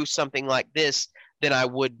message, through something like this than I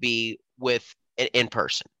would be with in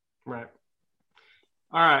person. Right.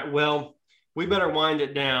 All right. Well, we better wind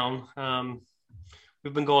it down.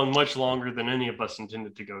 We've been going much longer than any of us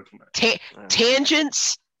intended to go tonight.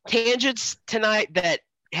 Tangents tonight that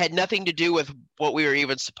had nothing to do with what we were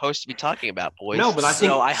even supposed to be talking about, boys. No, but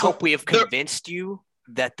I hope we have convinced you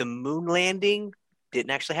that the moon landing didn't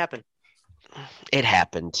actually happen. It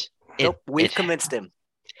happened. Nope, we've convinced him.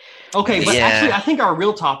 Okay, but actually, I think our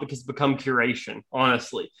real topic has become curation,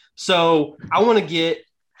 honestly. So I want to get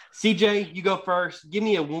CJ, you go first. Give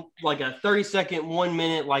me a 30-second, 1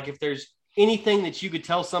 minute, like if there's anything that you could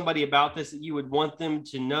tell somebody about this that you would want them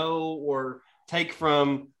to know or take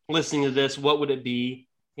from listening to this, what would it be?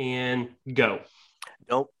 And go.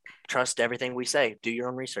 Don't trust everything we say. Do your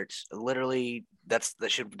own research. Literally, that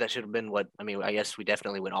should have been what I guess we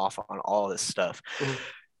definitely went off on all this stuff.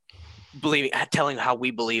 Telling how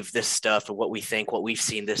we believe this stuff and what we think, what we've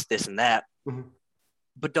seen, this and that.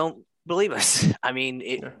 But don't believe us.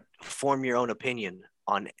 Form your own opinion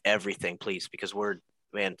on everything, please, because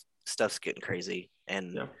stuff's getting crazy.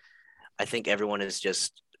 And I think everyone is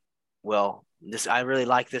just, I really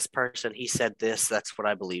like this person. He said this. That's what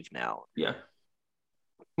I believe now. Yeah.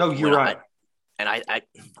 No, you're right.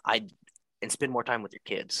 And spend more time with your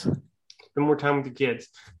kids. Spend more time with your kids.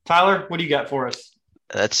 Tyler, what do you got for us?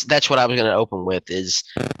 That's what I was going to open with is,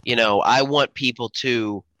 I want people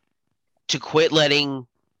to quit letting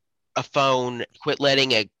a phone, quit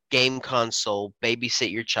letting a game console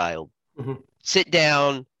babysit your child. Sit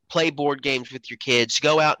down, play board games with your kids,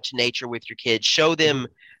 go out into nature with your kids, show them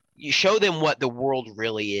what the world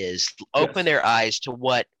really is, open their eyes to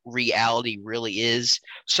what reality really is,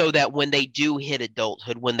 so that when they do hit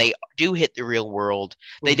adulthood, when they do hit the real world,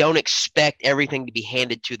 they don't expect everything to be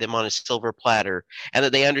handed to them on a silver platter, and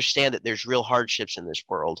that they understand that there's real hardships in this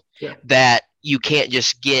world, that you can't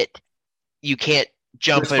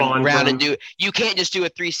jump around and you can't just do a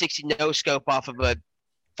 360 no scope off of a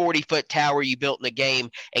 40-foot tower you built in a game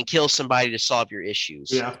and kill somebody to solve your issues.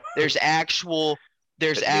 There's actual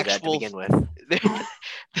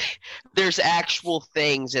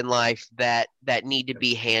things in life that need to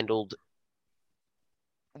be handled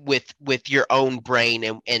with your own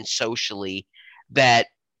brain and socially, that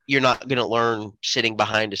you're not going to learn sitting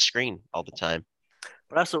behind a screen all the time.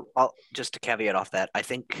 But also, just to caveat off that, I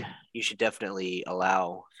think you should definitely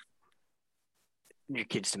allow your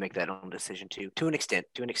kids to make that own decision too, to an extent.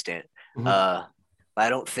 I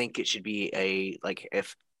don't think it should be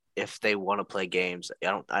if they want to play games,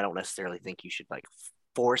 I don't necessarily think you should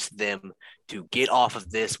force them to get off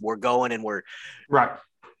of this. We're going and we're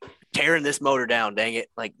tearing this motor down. Dang it!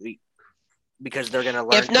 Because they're going to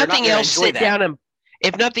learn. If nothing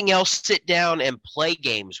else, sit down and play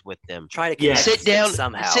games with them. Try to sit down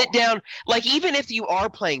somehow. Sit down. Even if you are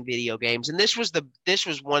playing video games, and this was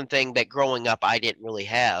one thing that growing up I didn't really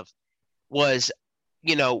have, was,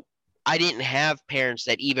 I didn't have parents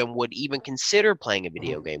that would even consider playing a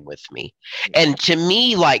video game with me. And to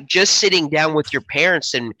me, just sitting down with your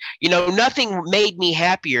parents and, nothing made me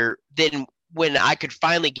happier than when I could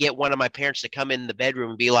finally get one of my parents to come in the bedroom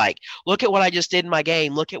and be like, look at what I just did in my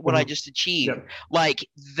game. Look at what I just achieved.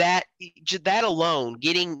 That alone,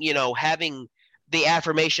 getting, having the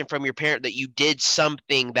affirmation from your parent that you did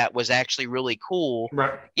something that was actually really cool.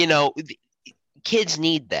 Kids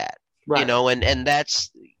need that, and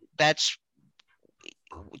that's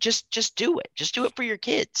just do it. Just do it for your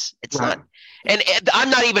kids. It's Right. not, and I'm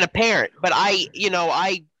not even a parent, but I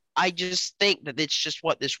just think that it's just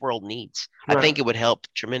what this world needs. Right. I think it would help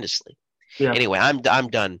tremendously. Yeah. Anyway, I'm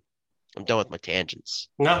done. I'm done with my tangents.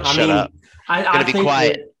 No, Shut up. I be think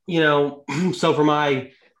quiet. that, so for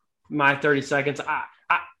my 30 seconds, I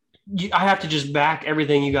have to just back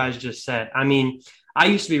everything you guys just said. I mean, I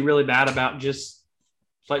used to be really bad about just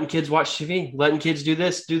letting kids watch TV, letting kids do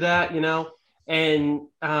this, do that, and,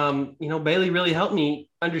 Bailey really helped me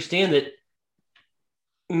understand that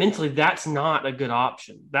mentally that's not a good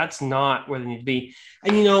option. That's not where they need to be.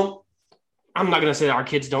 And, I'm not going to say that our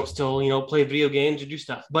kids don't still, play video games or do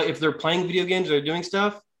stuff, but if they're playing video games or doing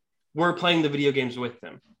stuff, we're playing the video games with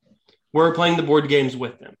them. We're playing the board games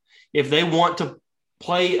with them. If they want to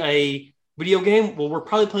play a video game, well, we're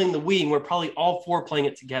probably playing the Wii and we're probably all four playing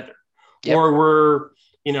it together. Yep. Or we're,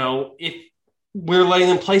 if we're letting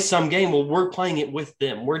them play some game, well, we're playing it with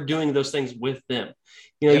them. We're doing those things with them.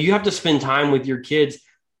 Yep. You have to spend time with your kids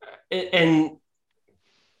and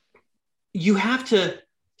you have to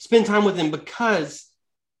spend time with them because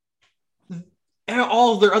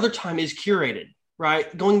all of their other time is curated,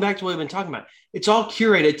 right? Going back to what we've been talking about, it's all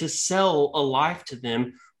curated to sell a life to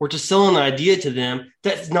them or to sell an idea to them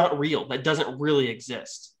that's not real, that doesn't really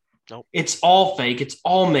exist. Nope. It's all fake. It's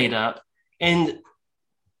all made up. And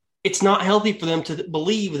it's not healthy for them to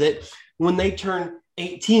believe that when they turn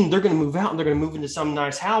 18, they're going to move out and they're going to move into some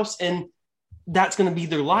nice house and that's going to be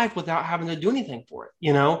their life without having to do anything for it,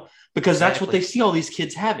 because that's what they see all these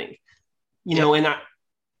kids having, and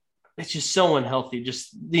it's just so unhealthy,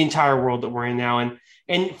 just the entire world that we're in now.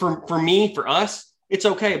 And for us, it's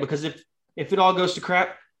okay because if it all goes to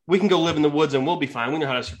crap, we can go live in the woods and we'll be fine. We know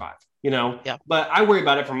how to survive, Yeah. But I worry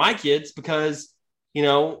about it for my kids because,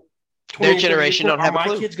 their generation don't have a clue. Are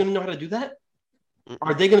my clue. kids going to know how to do that?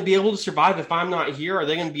 Are they going to be able to survive if I'm not here? Are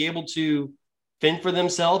they going to be able to fend for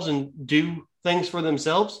themselves and do things for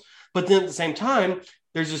themselves? But then at the same time,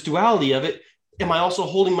 there's this duality of it. Am I also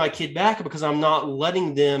holding my kid back because I'm not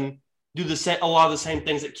letting them do a lot of the same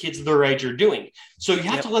things that kids their age are doing? So you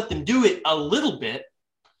have to let them do it a little bit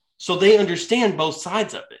so they understand both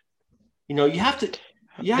sides of it. You have to.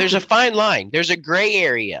 There's a fine line. There's a gray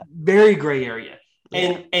area. Very gray area.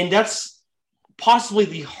 And that's possibly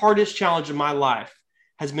the hardest challenge of my life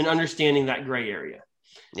has been understanding that gray area.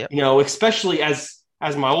 Yep. Especially as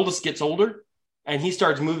my oldest gets older and he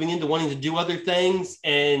starts moving into wanting to do other things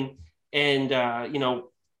and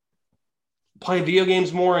play video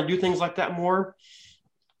games more and do things like that more.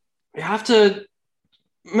 You have to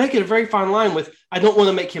make it a very fine line with, I don't want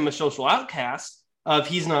to make him a social outcast of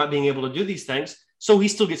he's not being able to do these things. So he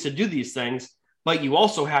still gets to do these things, but you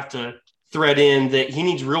also have to thread in that he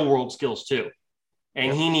needs real world skills too.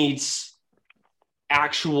 And he needs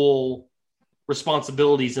actual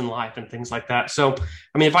responsibilities in life and things like that. So,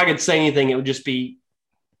 I mean, if I could say anything, it would just be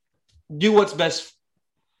do what's best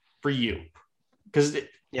for you. Because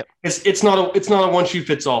it's not a one shoe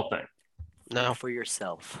fits all thing. No. For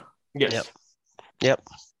yourself. Yes. Yep.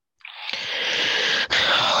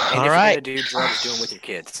 And All if right. you're gonna do drugs, do them with your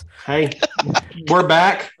kids. Hey, we're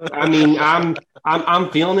back. I mean, I'm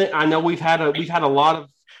feeling it. I know we've had a lot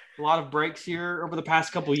of breaks here over the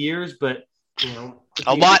past couple of years, but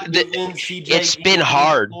a lot. It's been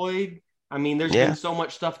hard. Floyd, I mean, there's been so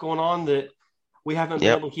much stuff going on that we haven't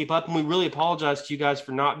been able to keep up, and we really apologize to you guys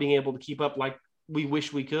for not being able to keep up like we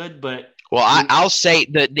wish we could. But I'll say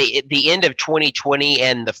the end of 2020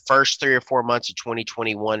 and the first 3 or 4 months of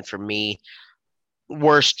 2021 for me,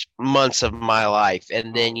 worst months of my life.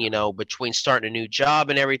 And then between starting a new job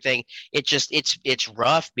and everything, it's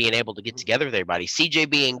rough being able to get together with everybody. CJ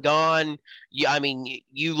being gone,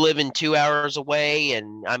 you live in 2 hours away,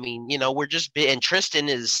 and we're just and Tristan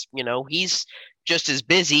is he's just as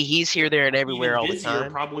busy. He's here, there, and everywhere all the time,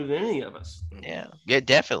 probably than any of us. Yeah,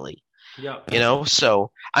 definitely. Yeah.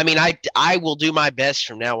 So I will do my best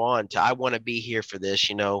from now on I want to be here for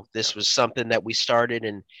this. This was something that we started,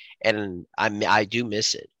 and I do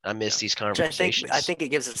miss it. I miss these conversations. I think it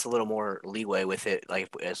gives us a little more leeway with it, like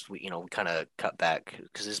as we kind of cut back,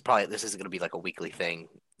 because this isn't going to be like a weekly thing.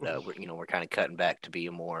 We're kind of cutting back to be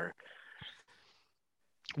a more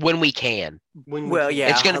when we can.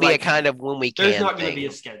 It's going to be a kind of when we can. There's not going to be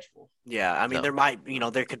a schedule. Yeah, I mean, there might,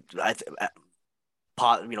 there could,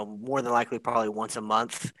 more than likely probably once a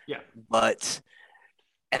month. Yeah. I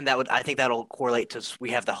think that'll correlate to we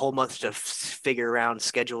have the whole month to figure around,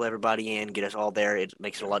 schedule everybody in, get us all there. It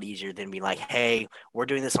makes it a lot easier than being like, hey, we're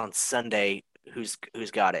doing this on Sunday. Who's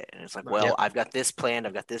got it? And it's like, well, I've got this planned.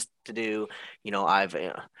 I've got this to do. My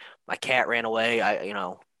cat ran away.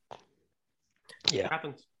 It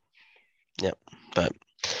happens. But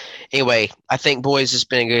anyway, I think, boys, it's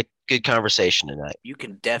been a good conversation tonight. You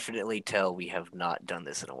can definitely tell we have not done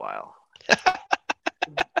this in a while.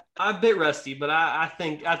 I'm a bit rusty, but I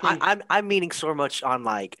think I'm meaning so much on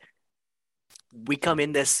like we come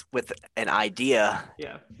in this with an idea,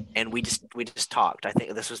 yeah, and we just talked. I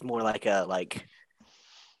think this was more like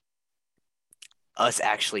us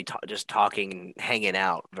actually just talking and hanging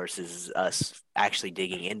out versus us actually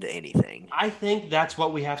digging into anything. I think that's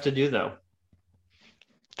what we have to do, though.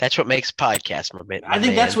 That's what makes podcasts, my man. I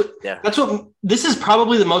think that's what this is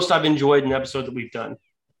probably the most I've enjoyed an episode that we've done.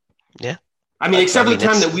 Yeah. I mean, except for the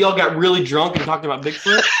time that we all got really drunk and talked about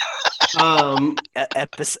Bigfoot.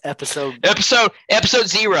 Episode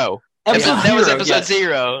 0. That was episode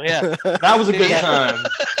 0. Yeah. That was a good time.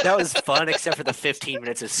 That was fun, except for the 15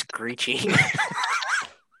 minutes of screeching.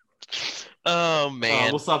 Oh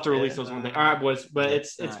man. We'll still have to release those one day. All right, boys. But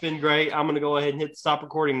it's been great. I'm gonna go ahead and hit stop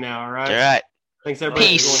recording now. All right. All right. Thanks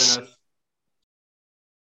everybody for joining us.